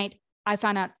 that night, I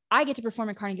found out I get to perform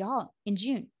at Carnegie Hall in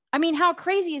June. I mean, how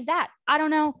crazy is that? I don't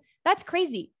know. That's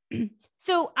crazy.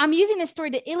 So I'm using this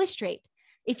story to illustrate,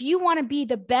 if you want to be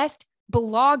the best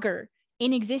blogger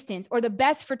in existence, or the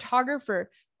best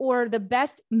photographer, or the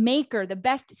best maker, the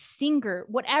best singer,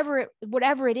 whatever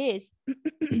it is,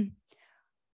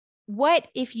 what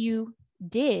if you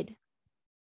did?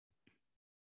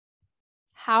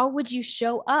 How would you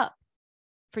show up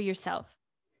for yourself?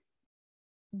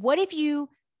 What if you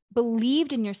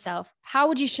believed in yourself? How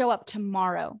would you show up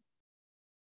tomorrow?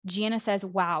 Gianna says,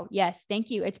 wow, yes, thank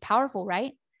you. It's powerful,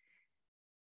 right?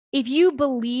 If you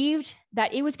believed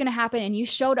that it was going to happen and you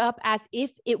showed up as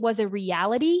if it was a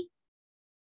reality,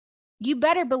 you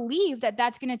better believe that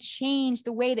that's going to change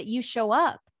the way that you show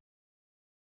up.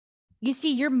 You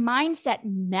see, your mindset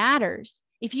matters.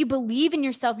 If you believe in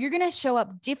yourself, you're going to show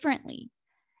up differently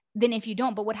than if you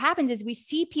don't. But what happens is we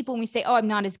see people and we say, oh, I'm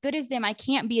not as good as them. I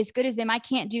can't be as good as them. I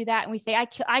can't do that. And we say,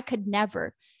 I could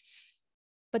never.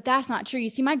 But that's not true. You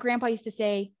see, my grandpa used to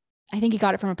say, I think he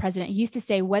got it from a president. He used to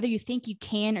say, whether you think you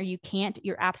can or you can't,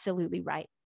 you're absolutely right.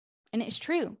 And it's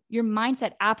true. Your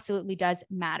mindset absolutely does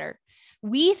matter.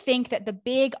 We think that the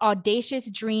big, audacious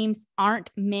dreams aren't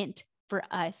meant for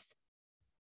us.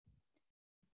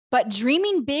 But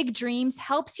dreaming big dreams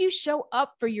helps you show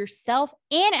up for yourself,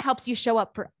 and it helps you show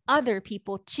up for other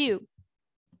people too.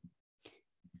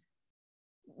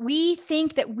 We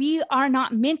think that we are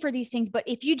not meant for these things, but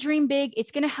if you dream big,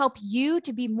 it's going to help you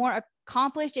to be more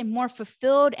accomplished and more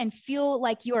fulfilled and feel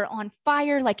like you are on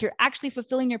fire, like you're actually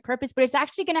fulfilling your purpose, but it's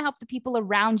actually going to help the people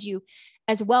around you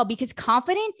as well, because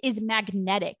confidence is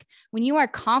magnetic. When you are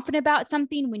confident about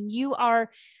something, when you are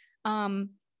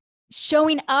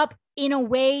showing up in a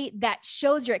way that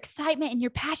shows your excitement and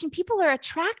your passion, people are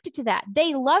attracted to that.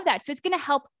 They love that. So it's going to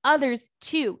help others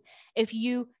too if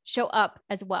you show up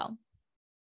as well.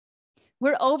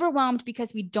 We're overwhelmed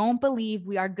because we don't believe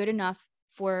we are good enough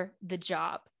for the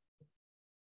job.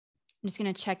 I'm just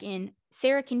going to check in.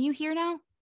 Sarah, can you hear now?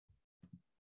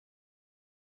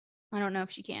 I don't know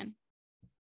if she can.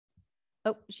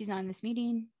 Oh, she's not in this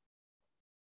meeting.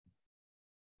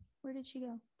 Where did she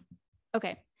go?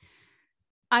 Okay.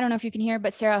 I don't know if you can hear,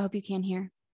 but Sarah, I hope you can hear.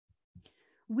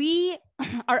 We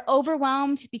are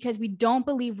overwhelmed because we don't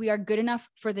believe we are good enough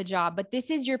for the job, but this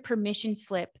is your permission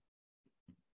slip.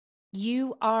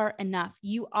 You are enough.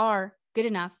 You are good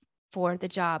enough for the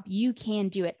job. You can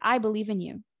do it. I believe in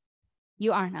you.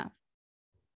 You are enough.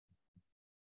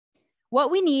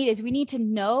 What we need is we need to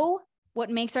know what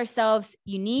makes ourselves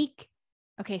unique.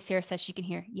 Okay, Sarah says she can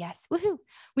hear. Yes. Woohoo.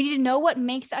 We need to know what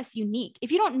makes us unique.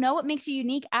 If you don't know what makes you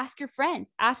unique, ask your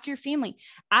friends, ask your family,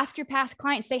 ask your past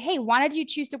clients. Say, hey, why did you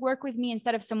choose to work with me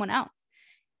instead of someone else?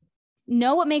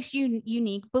 Know what makes you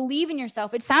unique. Believe in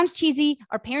yourself. It sounds cheesy.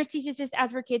 Our parents teach us this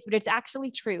as we're kids, but it's actually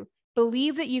true.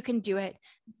 Believe that you can do it.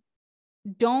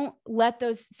 Don't let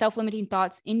those self-limiting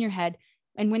thoughts in your head.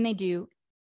 And when they do,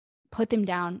 put them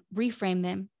down, reframe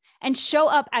them, and show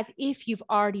up as if you've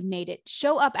already made it.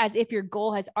 Show up as if your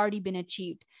goal has already been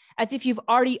achieved, as if you've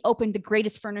already opened the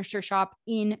greatest furniture shop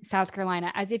in South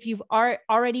Carolina, as if you've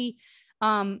already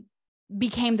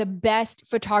became the best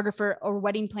photographer or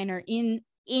wedding planner in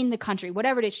the country,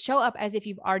 whatever it is. Show up as if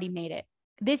you've already made it.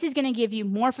 This is going to give you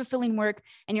more fulfilling work,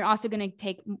 and you're also going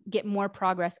to get more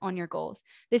progress on your goals.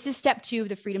 This is step 2 of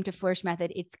the Freedom to Flourish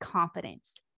method. It's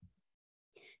confidence.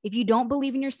 If you don't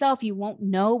believe in yourself, you won't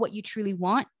know what you truly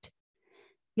want.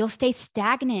 You'll stay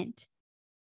stagnant.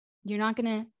 You're not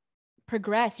going to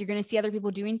progress. You're going to see other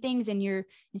people doing things, and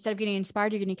instead of getting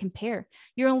inspired, you're going to compare.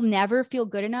 You'll never feel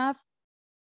good enough,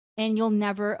 and you'll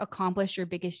never accomplish your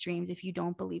biggest dreams if you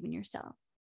don't believe in yourself.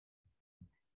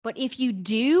 But if you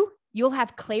do, you'll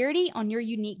have clarity on your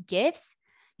unique gifts.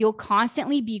 You'll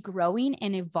constantly be growing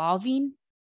and evolving,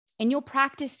 and you'll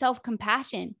practice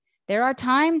self-compassion. There are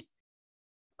times,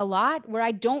 a lot, where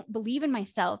I don't believe in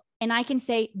myself, and I can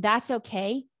say, that's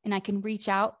okay. And I can reach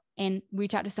out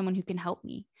to someone who can help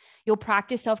me. You'll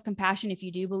practice self-compassion if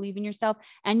you do believe in yourself,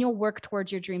 and you'll work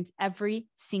towards your dreams every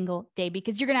single day,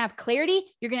 because you're going to have clarity.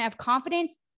 You're going to have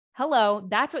confidence. Hello,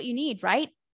 that's what you need, right?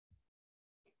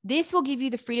 This will give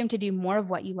you the freedom to do more of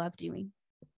what you love doing.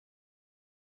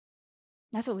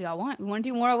 That's what we all want. We want to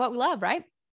do more of what we love, right?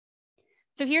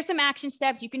 So here's some action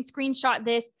steps. You can screenshot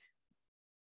this.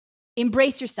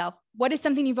 Embrace yourself. What is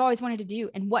something you've always wanted to do,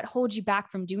 and what holds you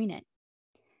back from doing it?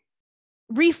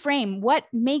 Reframe. What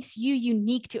makes you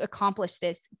unique to accomplish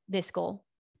this goal?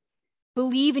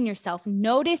 Believe in yourself.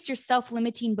 Notice your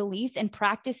self-limiting beliefs and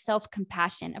practice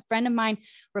self-compassion. A friend of mine,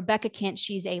 Rebecca Kent,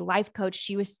 she's a life coach.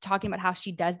 She was talking about how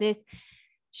she does this.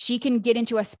 She can get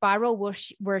into a spiral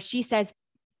where she says,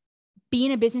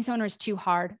 being a business owner is too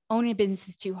hard. Owning a business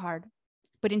is too hard.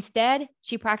 But instead,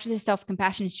 she practices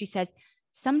self-compassion. She says,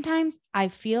 sometimes I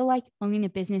feel like owning a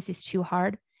business is too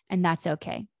hard, and that's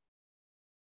okay.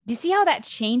 Do you see how that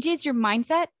changes your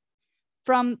mindset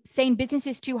from saying business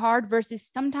is too hard versus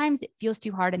sometimes it feels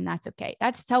too hard and that's okay?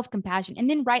 That's self-compassion. And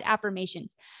then write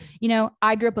affirmations.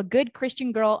 I grew up a good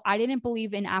Christian girl. I didn't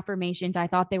believe in affirmations. I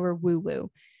thought they were woo-woo,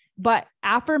 but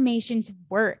affirmations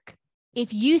work.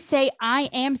 If you say, I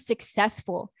am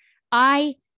successful,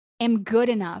 I am good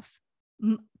enough,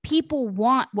 people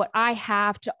want what I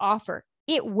have to offer,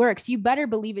 it works. You better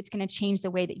believe it's going to change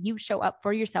the way that you show up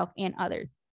for yourself and others.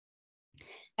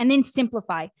 And then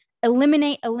simplify,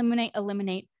 eliminate.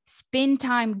 Spend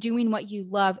time doing what you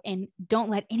love, and don't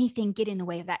let anything get in the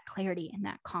way of that clarity and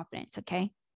that confidence.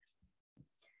 Okay.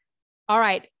 All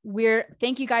right.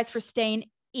 Thank you guys for staying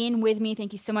in with me.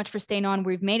 Thank you so much for staying on.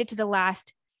 We've made it to the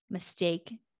last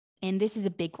mistake, and this is a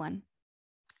big one.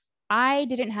 I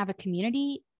didn't have a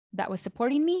community that was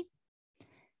supporting me,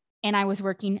 and I was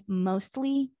working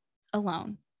mostly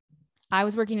alone. I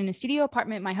was working in a studio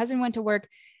apartment. My husband went to work,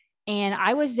 and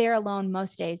I was there alone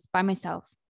most days by myself.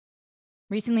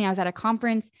 Recently, I was at a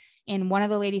conference, and one of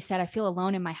the ladies said, I feel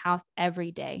alone in my house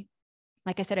every day.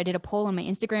 Like I said, I did a poll on my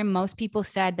Instagram. Most people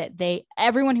said that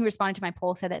everyone who responded to my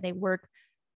poll said that they work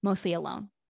mostly alone.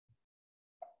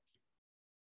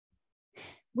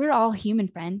 We're all human,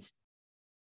 friends.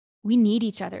 We need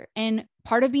each other. And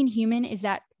part of being human is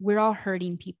that we're all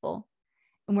hurting people,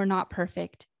 and we're not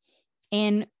perfect.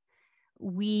 And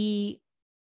we,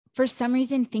 for some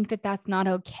reason, think that that's not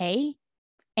okay.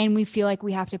 And we feel like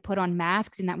we have to put on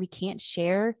masks and that we can't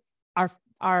share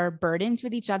our burdens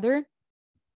with each other.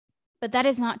 But that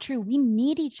is not true. We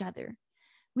need each other.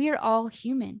 We are all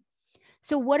human.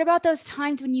 So what about those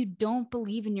times when you don't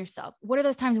believe in yourself? What are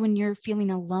those times when you're feeling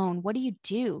alone? What do you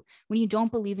do when you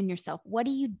don't believe in yourself? What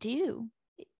do you do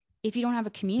if you don't have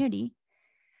a community?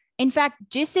 In fact,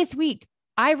 just this week,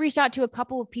 I reached out to a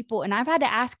couple of people, and I've had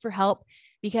to ask for help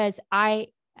because I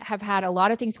have had a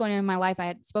lot of things going on in my life. I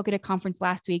had spoke at a conference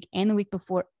last week and the week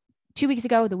before, 2 weeks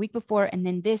ago, the week before, and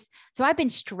then this. So I've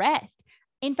been stressed.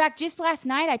 In fact, just last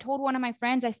night, I told one of my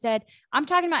friends, I said, I'm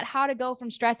talking about how to go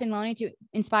from stressed and lonely to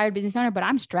inspired business owner, but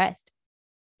I'm stressed.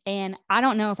 And I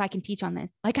don't know if I can teach on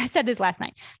this. Like I said this last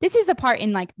night, this is the part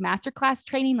in like masterclass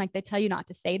training, like they tell you not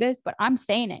to say this, but I'm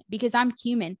saying it because I'm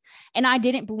human and I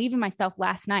didn't believe in myself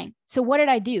last night. So what did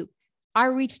I do? I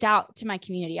reached out to my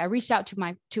community. I reached out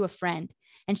to a friend,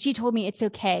 and she told me it's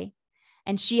okay.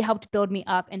 And she helped build me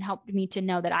up and helped me to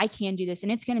know that I can do this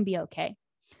and it's going to be okay.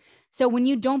 So when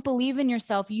you don't believe in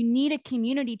yourself, you need a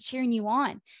community cheering you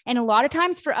on. And a lot of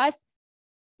times for us,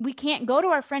 we can't go to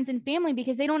our friends and family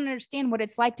because they don't understand what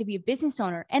it's like to be a business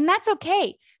owner. And that's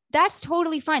okay. That's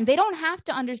totally fine. They don't have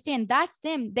to understand. That's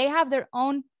them. They have their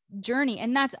own journey,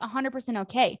 and that's 100%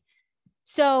 okay.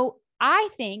 So I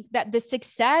think that the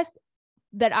success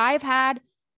that I've had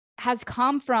has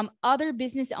come from other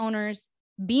business owners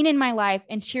being in my life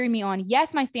and cheering me on.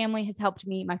 Yes, my family has helped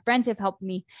me. My friends have helped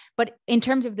me. But in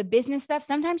terms of the business stuff,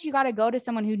 sometimes you got to go to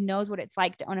someone who knows what it's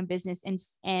like to own a business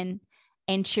and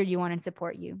cheer you on and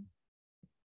support you.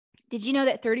 Did you know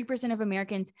that 30% of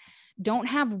Americans don't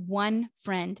have one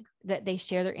friend that they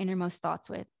share their innermost thoughts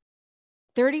with?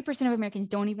 30% of Americans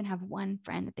don't even have one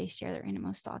friend that they share their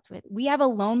innermost thoughts with. We have a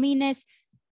loneliness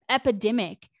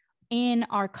epidemic in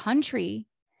our country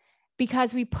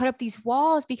because we put up these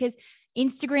walls, because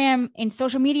Instagram and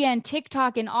social media and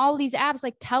TikTok and all these apps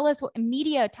like tell us what we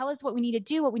need to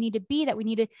do, what we need to be, that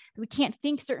we can't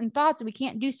think certain thoughts, that we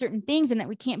can't do certain things, and that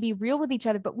we can't be real with each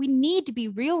other. But we need to be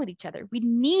real with each other. We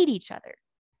need each other.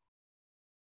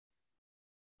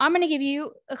 I'm going to give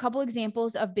you a couple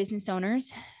examples of business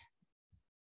owners.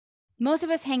 Most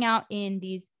of us hang out in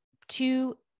these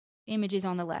two images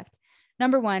on the left.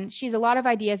 Number one, she has a lot of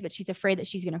ideas, but she's afraid that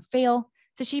she's going to fail.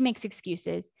 So she makes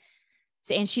excuses.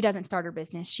 And she doesn't start her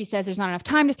business. She says, there's not enough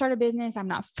time to start a business. I'm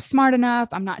not smart enough.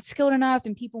 I'm not skilled enough,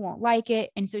 and people won't like it.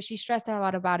 And so she's stressed out a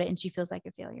lot about it, and she feels like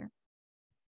a failure.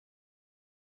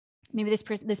 Maybe this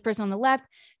person on the left,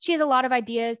 she has a lot of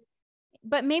ideas,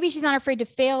 but maybe she's not afraid to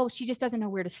fail. She just doesn't know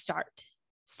where to start.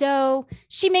 So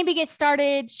she maybe gets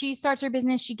started. She starts her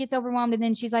business. She gets overwhelmed. And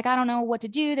then she's like, I don't know what to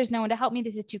do. There's no one to help me.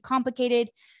 This is too complicated.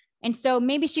 And so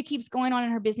maybe she keeps going on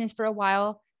in her business for a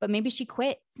while, but maybe she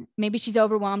quits. Maybe she's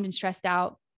overwhelmed and stressed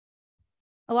out.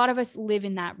 A lot of us live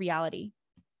in that reality.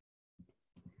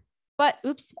 But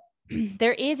oops,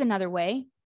 there is another way.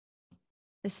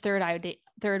 This third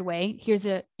way. Here's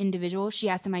an individual. She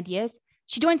has some ideas.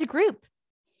 She joins a group.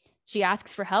 She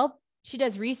asks for help. She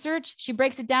does research. She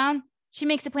breaks it down. She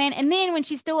makes a plan. And then when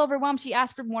she's still overwhelmed, she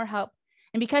asks for more help.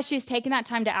 And because she's taken that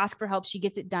time to ask for help, she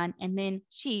gets it done. And then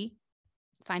she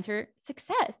finds her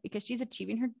success because she's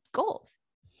achieving her goals.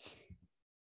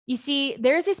 You see,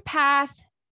 there's this path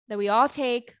that we all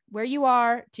take where you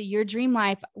are to your dream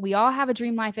life. We all have a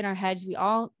dream life in our heads. We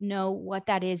all know what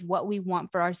that is, what we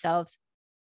want for ourselves.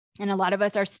 And a lot of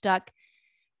us are stuck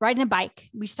riding a bike.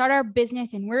 We start our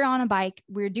business and we're on a bike.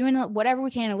 We're doing whatever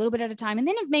we can a little bit at a time. And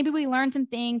then if maybe we learn some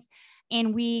things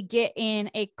and we get in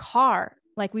a car,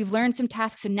 like we've learned some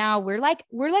tasks. And now we're like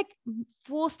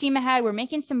full steam ahead. We're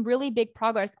making some really big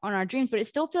progress on our dreams, but it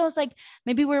still feels like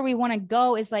maybe where we want to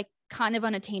go is like kind of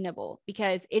unattainable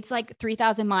because it's like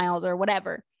 3,000 miles or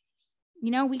whatever.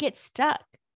 You know, we get stuck.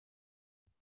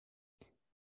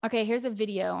 Okay, here's a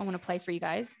video I want to play for you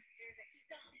guys.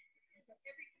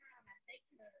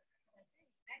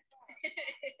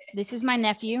 This is my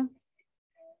nephew.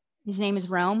 His name is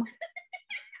Rome.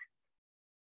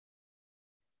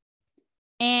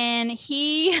 And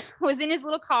he was in his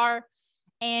little car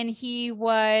and he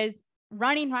was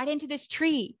running right into this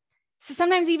tree. So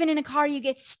sometimes even in a car, you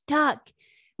get stuck.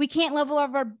 We can't level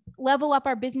up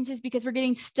our businesses because we're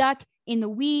getting stuck in the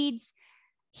weeds.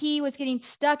 He was getting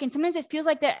stuck. And sometimes it feels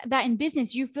like that in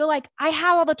business. You feel like I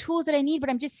have all the tools that I need, but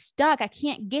I'm just stuck. I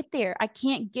can't get there. I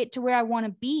can't get to where I want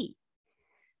to be.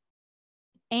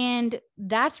 And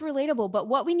that's relatable. But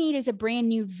what we need is a brand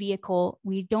new vehicle.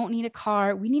 We don't need a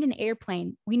car. We need an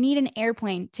airplane. We need an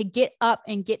airplane to get up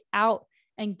and get out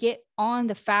and get on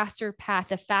the faster path,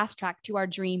 the fast track to our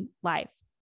dream life.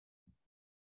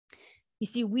 You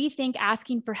see, we think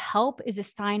asking for help is a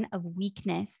sign of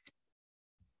weakness,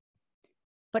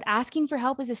 but asking for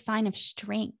help is a sign of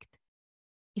strength.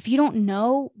 If you don't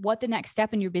know what the next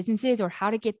step in your business is or how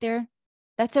to get there,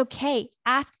 that's okay.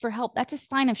 Ask for help. That's a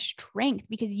sign of strength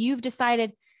because you've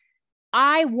decided,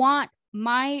 I want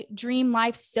my dream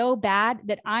life so bad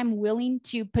that I'm willing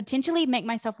to potentially make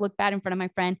myself look bad in front of my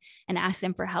friend and ask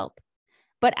them for help.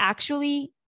 But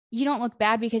actually, you don't look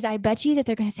bad because I bet you that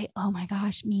they're going to say, oh my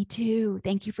gosh, me too.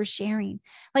 Thank you for sharing.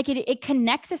 Like it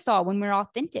connects us all when we're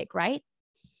authentic, right?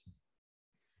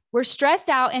 We're stressed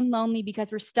out and lonely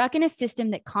because we're stuck in a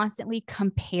system that constantly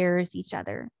compares each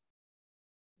other.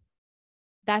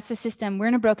 That's the system. We're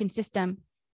in a broken system.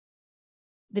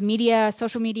 The media,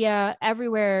 social media,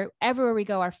 everywhere we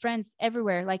go, our friends,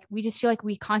 everywhere. Like we just feel like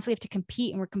we constantly have to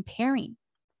compete and we're comparing.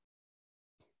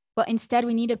 But instead,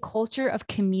 we need a culture of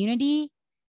community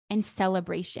and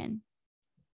celebration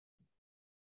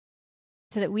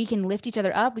so that we can lift each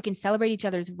other up. We can celebrate each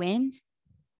other's wins.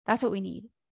 That's what we need.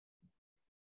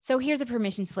 So here's a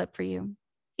permission slip for you.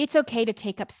 It's okay to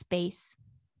take up space.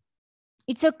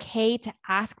 It's okay to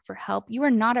ask for help. You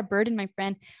are not a burden, my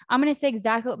friend. I'm going to say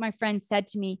exactly what my friend said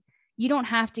to me. You don't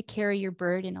have to carry your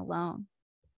burden alone.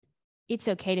 It's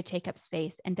okay to take up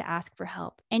space and to ask for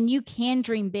help. And you can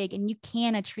dream big and you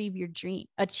can achieve your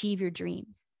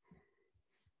dreams.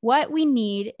 What we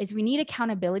need is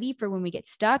accountability for when we get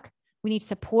stuck. We need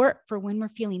support for when we're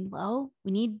feeling low.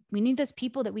 We need those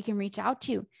people that we can reach out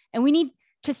to, and we need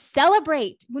to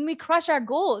celebrate when we crush our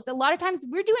goals. A lot of times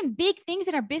we're doing big things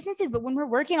in our businesses, but when we're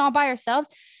working all by ourselves,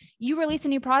 you release a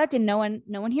new product and no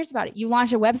one hears about it. You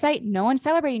launch a website, no one's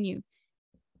celebrating you.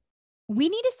 We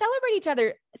need to celebrate each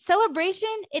other. Celebration,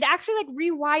 it actually like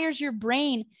rewires your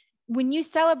brain when you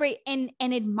celebrate and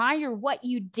admire what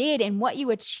you did and what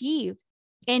you achieved.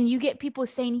 And you get people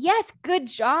saying, yes, good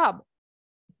job.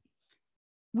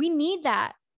 We need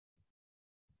that.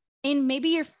 And maybe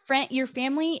your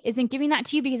family isn't giving that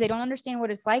to you because they don't understand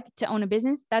what it's like to own a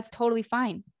business. That's totally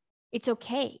fine. It's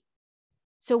okay.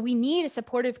 So we need a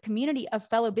supportive community of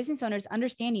fellow business owners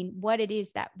understanding what it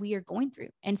is that we are going through,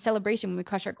 and celebration when we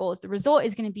crush our goals. The result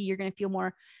is going to be, you're going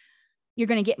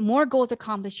to get more goals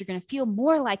accomplished. You're going to feel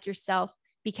more like yourself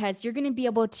because you're going to be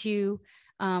able to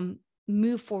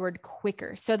move forward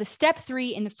quicker. So the step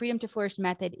 3 in the Freedom to Flourish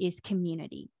method is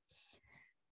community.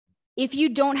 If you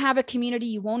don't have a community,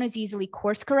 you won't as easily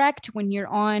course correct when you're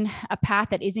on a path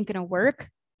that isn't going to work.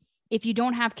 If you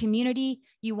don't have community,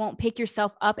 you won't pick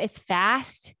yourself up as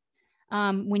fast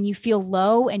when you feel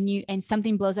low and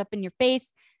something blows up in your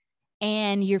face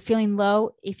and you're feeling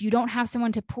low. If you don't have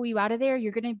someone to pull you out of there,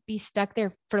 you're going to be stuck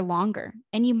there for longer,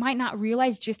 and you might not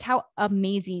realize just how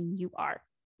amazing you are.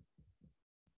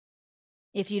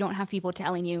 If you don't have people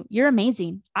telling you, you're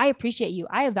amazing, I appreciate you,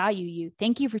 I value you,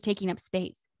 thank you for taking up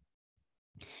space.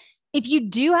 If you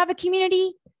do have a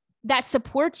community that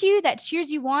supports you, that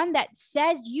cheers you on, that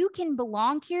says you can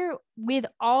belong here with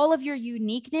all of your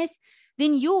uniqueness,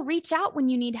 then you'll reach out when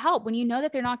you need help. When you know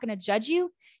that they're not going to judge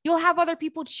you, you'll have other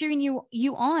people cheering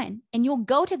you on, and you'll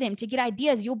go to them to get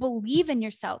ideas. You'll believe in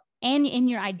yourself and in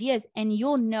your ideas, and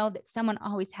you'll know that someone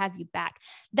always has you back.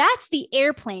 That's the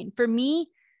airplane. For me,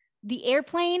 the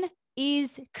airplane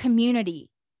is community.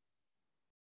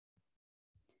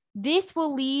 This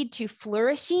will lead to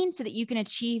flourishing so that you can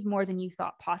achieve more than you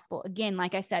thought possible. Again,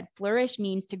 like I said, flourish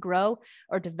means to grow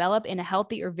or develop in a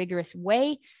healthy or vigorous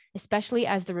way, especially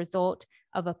as the result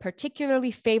of a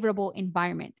particularly favorable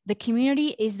environment. The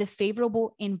community is the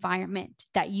favorable environment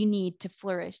that you need to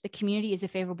flourish. The community is a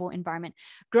favorable environment.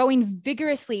 Growing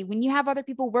vigorously, when you have other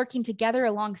people working together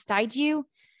alongside you,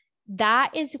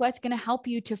 that is what's going to help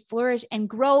you to flourish and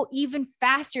grow even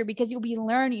faster, because you'll be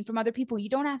learning from other people. You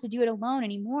don't have to do it alone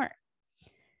anymore.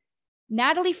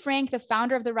 Natalie Frank, the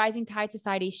founder of the Rising Tide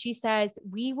Society, she says,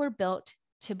 we were built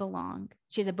to belong.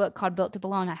 She has a book called Built to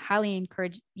Belong. I highly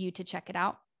encourage you to check it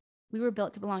out. We were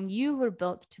built to belong. You were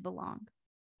built to belong.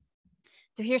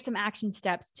 So here's some action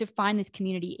steps to find this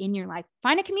community in your life.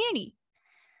 Find a community.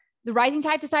 The Rising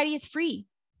Tide Society is free.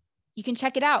 You can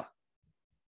check it out.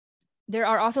 There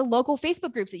are also local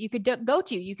Facebook groups that you could go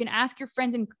to. You can ask your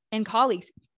friends and colleagues,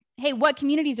 hey, what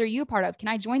communities are you a part of? Can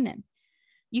I join them?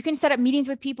 You can set up meetings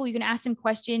with people. You can ask them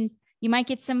questions. You might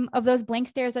get some of those blank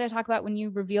stares that I talk about when you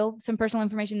reveal some personal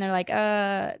information. They're like,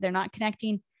 they're not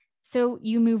connecting. So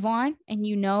you move on, and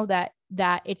you know that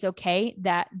it's okay,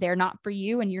 that they're not for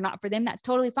you and you're not for them. That's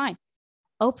totally fine.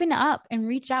 Open up and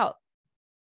reach out.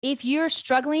 If you're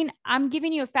struggling, I'm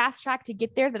giving you a fast track to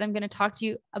get there that I'm going to talk to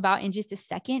you about in just a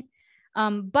second.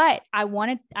 But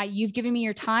you've given me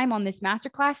your time on this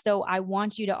masterclass. So I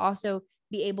want you to also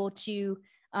be able to,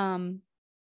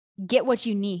 get what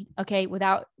you need. Okay.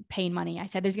 Without paying money. I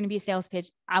said, there's going to be a sales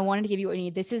pitch. I wanted to give you what you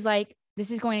need. This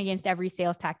is going against every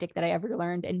sales tactic that I ever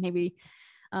learned. And maybe,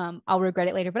 I'll regret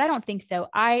it later, but I don't think so.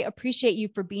 I appreciate you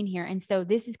for being here. And so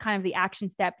this is kind of the action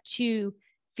step to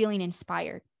feeling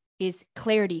inspired, is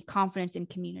clarity, confidence, and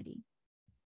community.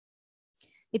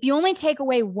 If you only take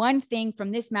away one thing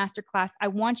from this masterclass, I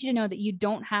want you to know that you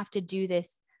don't have to do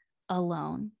this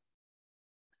alone.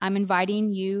 I'm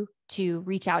inviting you to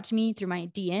reach out to me through my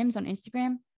DMs on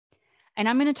Instagram. And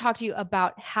I'm going to talk to you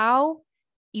about how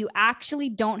you actually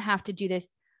don't have to do this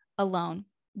alone.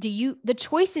 The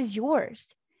choice is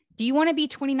yours. Do you want to be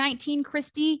 2019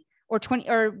 Christy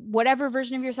or whatever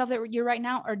version of yourself that you're right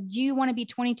now? Or do you want to be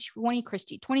 2020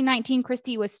 Christy? 2019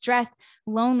 Christy was stressed,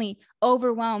 lonely,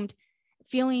 overwhelmed,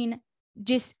 feeling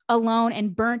just alone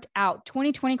and burnt out.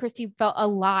 2020 Christy felt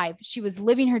alive. She was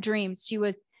living her dreams. She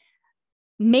was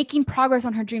making progress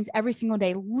on her dreams every single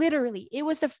day. Literally, it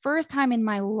was the first time in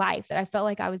my life that I felt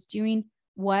like I was doing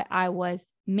what I was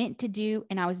meant to do,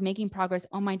 and I was making progress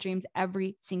on my dreams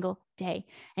every single day.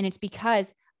 And it's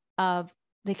because of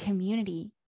the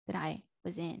community that I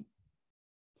was in.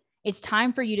 It's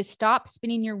time for you to stop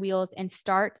spinning your wheels and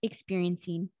start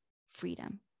experiencing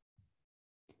freedom.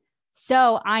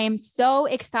 So I am so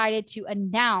excited to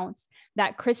announce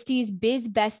that Christy's Biz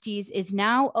Besties is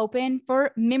now open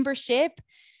for membership.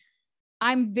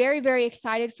 I'm very, very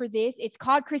excited for this. It's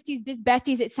called Christy's Biz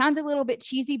Besties. It sounds a little bit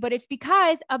cheesy, but it's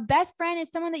because a best friend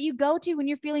is someone that you go to when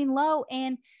you're feeling low,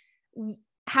 and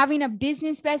having a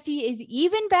business bestie is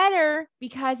even better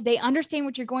because they understand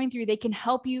what you're going through. They can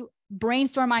help you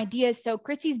brainstorm ideas. So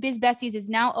Christy's Biz Besties is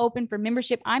now open for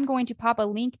membership. I'm going to pop a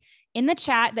link in the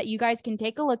chat that you guys can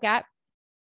take a look at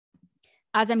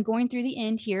as I'm going through the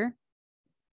end here.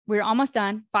 We're almost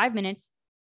done, 5 minutes.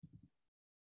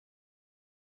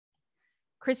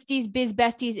 Christy's Biz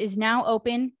Besties is now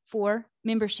open for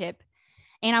membership.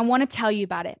 And I want to tell you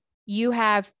about it. You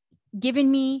have given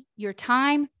me your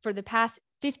time for the past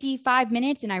 55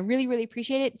 minutes, and I really, really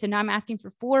appreciate it. So now I'm asking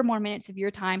for 4 more minutes of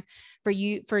your time for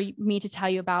me to tell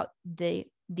you about the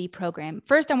program.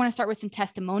 First, I want to start with some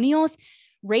testimonials.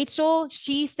 Rachel,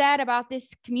 she said about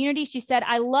this community, she said,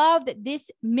 I love that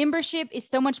this membership is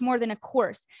so much more than a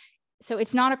course. So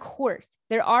it's not a course.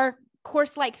 There are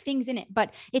course-like things in it,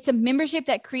 but it's a membership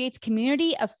that creates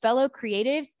community of fellow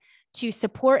creatives to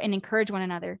support and encourage one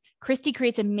another. Christy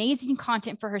creates amazing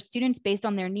content for her students based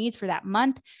on their needs for that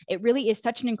month. It really is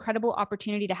such an incredible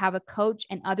opportunity to have a coach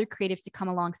and other creatives to come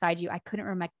alongside you. I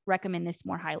couldn't recommend this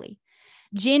more highly.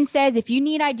 Jen says, if you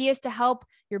need ideas to help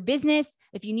your business,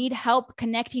 if you need help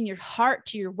connecting your heart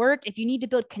to your work, if you need to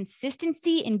build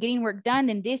consistency in getting work done,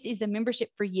 then this is the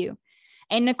membership for you.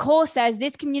 And Nicole says,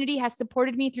 this community has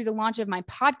supported me through the launch of my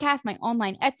podcast, my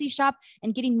online Etsy shop,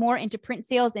 and getting more into print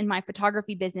sales in my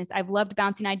photography business. I've loved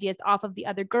bouncing ideas off of the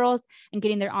other girls and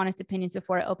getting their honest opinions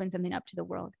before I open something up to the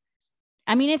world.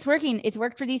 I mean, it's working. It's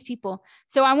worked for these people.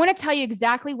 So I want to tell you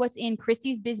exactly what's in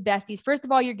Christy's Biz Besties. First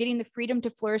of all, you're getting the Freedom to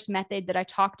Flourish method that I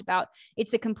talked about.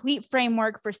 It's a complete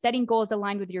framework for setting goals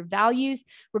aligned with your values.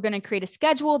 We're going to create a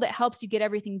schedule that helps you get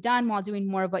everything done while doing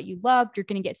more of what you love. You're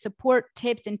going to get support,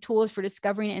 tips, and tools for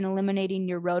discovering and eliminating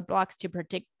your roadblocks to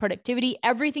productivity.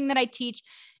 Everything that I teach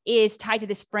is tied to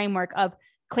this framework of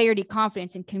clarity,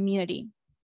 confidence, and community.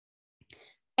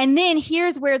 And then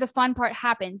here's where the fun part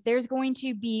happens. There's going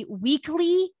to be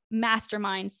weekly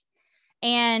masterminds,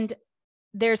 and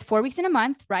there's 4 weeks in a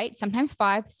month, right? Sometimes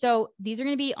 5. So these are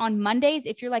going to be on Mondays.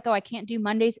 If you're like, oh, I can't do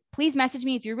Mondays, please message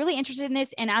me if you're really interested in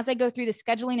this. And as I go through, the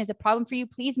scheduling is a problem for you,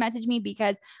 please message me,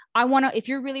 because I want to, if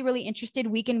you're really, really interested,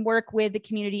 we can work with the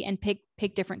community and pick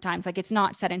different times. Like, it's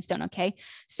not set in stone. Okay.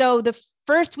 So the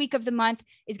first week of the month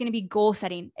is going to be goal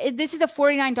setting. This is a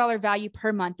 $49 value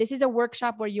per month. This is a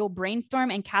workshop where you'll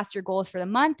brainstorm and cast your goals for the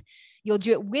month. You'll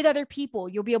do it with other people.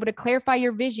 You'll be able to clarify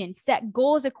your vision, set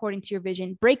goals according to your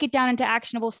vision, break it down into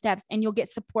actionable steps, and you'll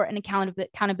get support and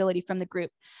accountability from the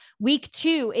group. Week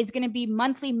 2 is going to be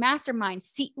monthly masterminds.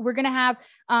 We're going to have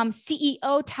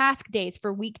CEO task days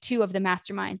for week 2 of the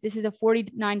masterminds. This is a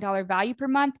 $49 value per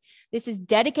month. This is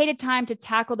dedicated time to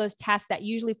tackle those tasks that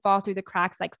usually fall through the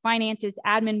cracks, like finances,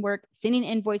 admin work, sending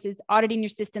invoices, auditing your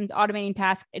systems, automating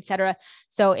tasks, etc.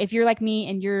 So if you're like me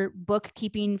and your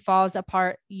bookkeeping falls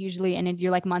apart usually, and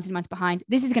you're like months and months behind,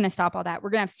 this is going to stop all that. We're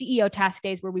going to have CEO task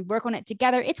days where we work on it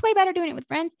together. It's way better doing it with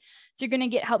friends. So you're going to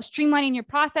get help streamlining your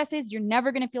processes. You're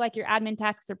never going to feel like your admin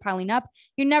tasks are piling up.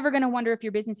 You're never going to wonder if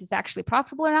your business is actually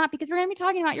profitable or not, because we're going to be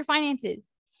talking about your finances.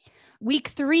 Week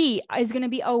 3 is going to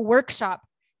be a workshop.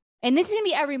 And this is going to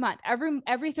be every month.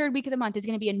 Every third week of the month is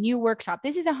going to be a new workshop.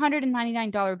 This is a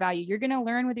 $199 value. You're going to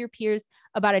learn with your peers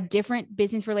about a different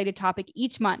business related topic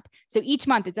each month. So each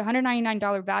month it's a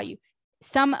 $199 value.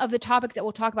 Some of the topics that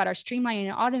we'll talk about are streamlining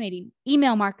and automating,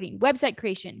 email marketing, website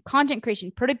creation, content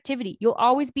creation, productivity. You'll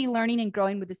always be learning and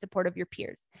growing with the support of your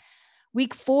peers.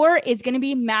 Week 4 is going to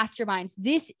be masterminds.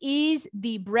 This is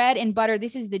the bread and butter.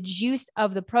 This is the juice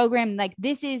of the program. Like,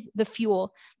 this is the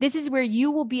fuel. This is where you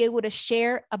will be able to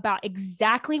share about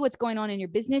exactly what's going on in your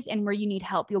business and where you need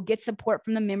help. You'll get support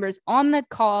from the members on the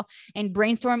call and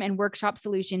brainstorm and workshop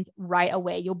solutions right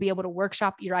away. You'll be able to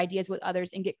workshop your ideas with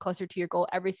others and get closer to your goal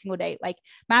every single day. Like,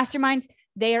 masterminds,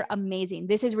 they are amazing.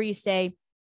 This is where you say,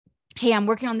 hey, I'm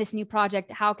working on this new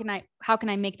project. How can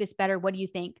I make this better? What do you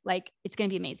think? Like, it's going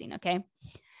to be amazing. Okay.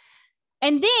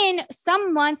 And then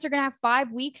some months are going to have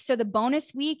 5 weeks. So the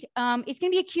bonus week, it's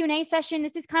going to be a Q&A session.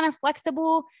 This is kind of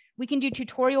flexible. We can do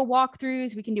tutorial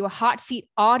walkthroughs. We can do a hot seat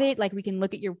audit. Like, we can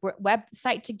look at your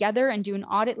website together and do an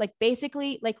audit. Like,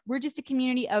 basically, like, we're just a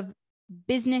community of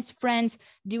business friends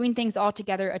doing things all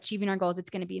together, achieving our goals. It's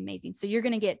going to be amazing. So you're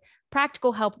going to get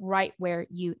practical help right where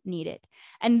you need it.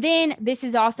 And then this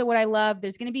is also what I love.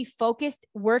 There's going to be focused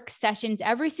work sessions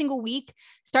every single week.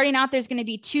 Starting out, there's going to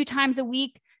be 2 times a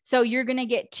week. So you're going to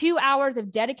get 2 hours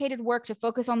of dedicated work to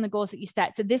focus on the goals that you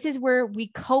set. So this is where we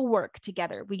co-work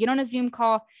together. We get on a Zoom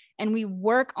call and we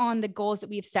work on the goals that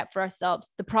we've set for ourselves,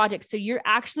 the project. So you're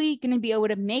actually going to be able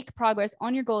to make progress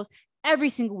on your goals every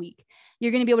single week.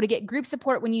 You're going to be able to get group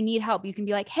support when you need help. You can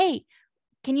be like, hey,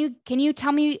 can you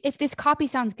tell me if this copy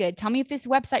sounds good? Tell me if this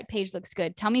website page looks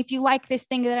good. Tell me if you like this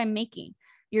thing that I'm making.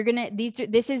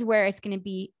 This is where it's going to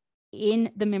be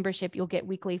in the membership. You'll get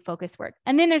weekly focus work.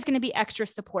 And then there's going to be extra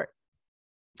support.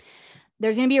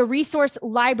 There's going to be a resource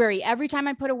library. Every time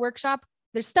I put a workshop,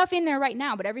 there's stuff in there right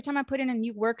now, but every time I put in a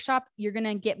new workshop, you're going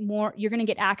to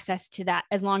get access to that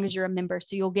as long as you're a member.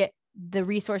 So you'll get the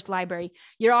resource library.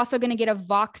 You're also going to get a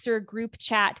Voxer group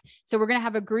chat. So we're going to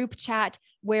have a group chat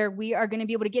where we are going to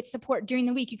be able to get support during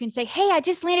the week. You can say, hey, I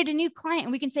just landed a new client.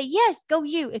 And we can say, yes, go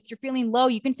you. If you're feeling low,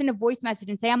 you can send a voice message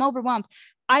and say, I'm overwhelmed.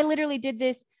 I literally did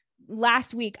this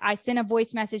last week. I sent a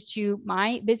voice message to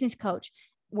my business coach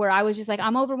where I was just like,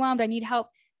 I'm overwhelmed. I need help.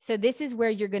 So this is where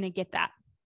you're going to get that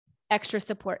extra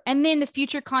support. And then the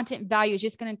future content value is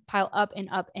just going to pile up and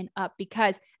up and up,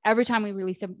 because every time we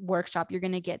release a workshop, you're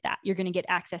going to get that. You're going to get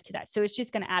access to that. So it's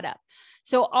just going to add up.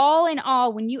 So all in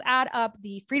all, when you add up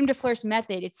the Freedom to Flourish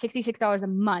method, it's $66 a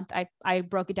month. I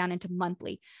broke it down into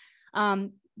monthly.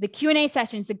 The Q&A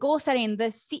sessions, the goal setting, the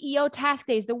CEO task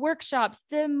days, the workshops,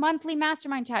 the monthly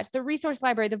mastermind chats, the resource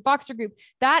library, the Voxer group,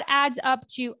 that adds up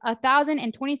to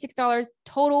 $1,026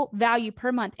 total value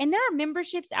per month. And there are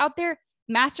memberships out there,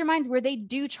 masterminds, where they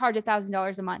do charge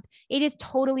 $1,000 a month. It is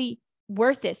totally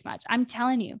worth this much. I'm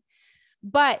telling you.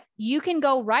 But you can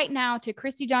go right now to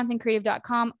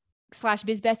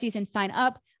christyjohnsoncreative.com/bizbesties and sign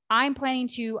up. I'm planning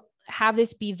to have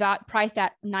this be priced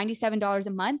at $97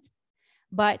 a month.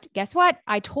 But guess what?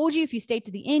 I told you if you stayed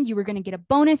to the end, you were going to get a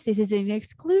bonus. This is an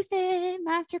exclusive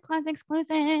masterclass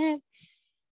exclusive.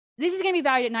 This is going to be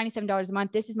valued at $97 a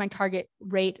month. This is my target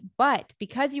rate. But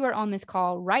because you are on this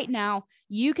call right now,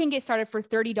 you can get started for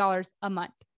 $30 a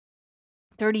month.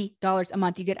 $30 a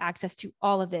month. You get access to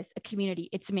all of this, a community.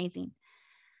 It's amazing.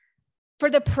 For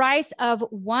the price of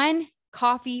one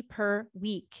coffee per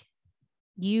week,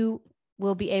 you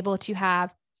will be able to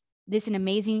have this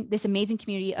amazing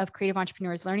community of creative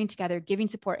entrepreneurs learning together, giving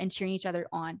support, and cheering each other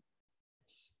on.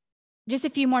 Just a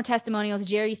few more testimonials.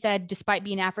 Jerry said, despite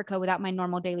being in Africa without my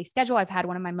normal daily schedule, I've had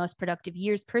one of my most productive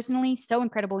years personally. So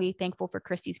incredibly thankful for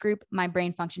Christy's group. My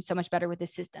brain functions so much better with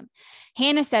this system.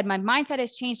 Hannah said, my mindset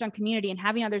has changed on community and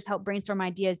having others help brainstorm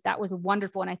ideas. That was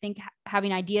wonderful. And I think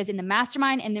having ideas in the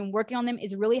mastermind and then working on them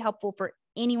is really helpful for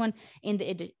anyone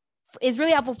is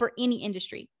really helpful for any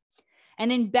industry. And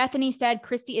then Bethany said,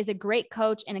 Christy is a great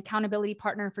coach and accountability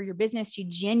partner for your business. She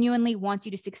genuinely wants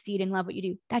you to succeed and love what you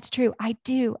do. That's true. I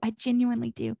do. I genuinely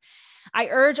do. I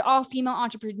urge all female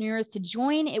entrepreneurs to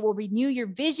join. It will renew your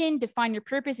vision, define your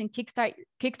purpose, and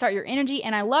kickstart your energy.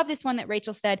 And I love this one that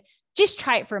Rachel said, just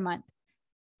try it for a month.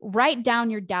 Write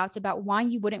down your doubts about why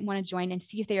you wouldn't want to join and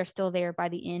see if they are still there by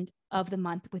the end of the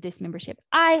month with this membership.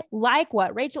 I like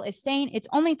what Rachel is saying. It's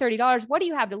only $30. What do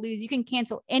you have to lose? You can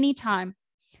cancel anytime.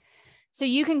 So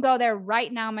you can go there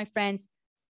right now, my friends,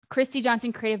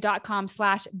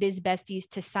 christyjohnsoncreative.com/bizbesties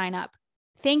to sign up.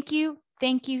 Thank you.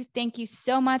 Thank you. Thank you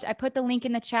so much. I put the link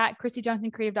in the chat,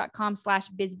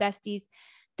 christyjohnsoncreative.com/bizbesties.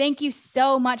 Thank you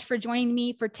so much for joining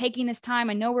me, for taking this time.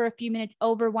 I know we're a few minutes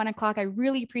over 1 o'clock. I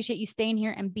really appreciate you staying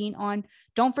here and being on.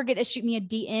 Don't forget to shoot me a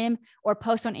DM or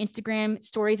post on Instagram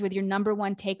stories with your number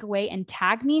one takeaway and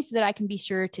tag me so that I can be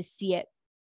sure to see it.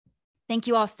 Thank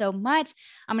you all so much.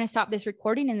 I'm going to stop this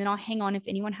recording and then I'll hang on if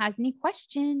anyone has any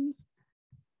questions.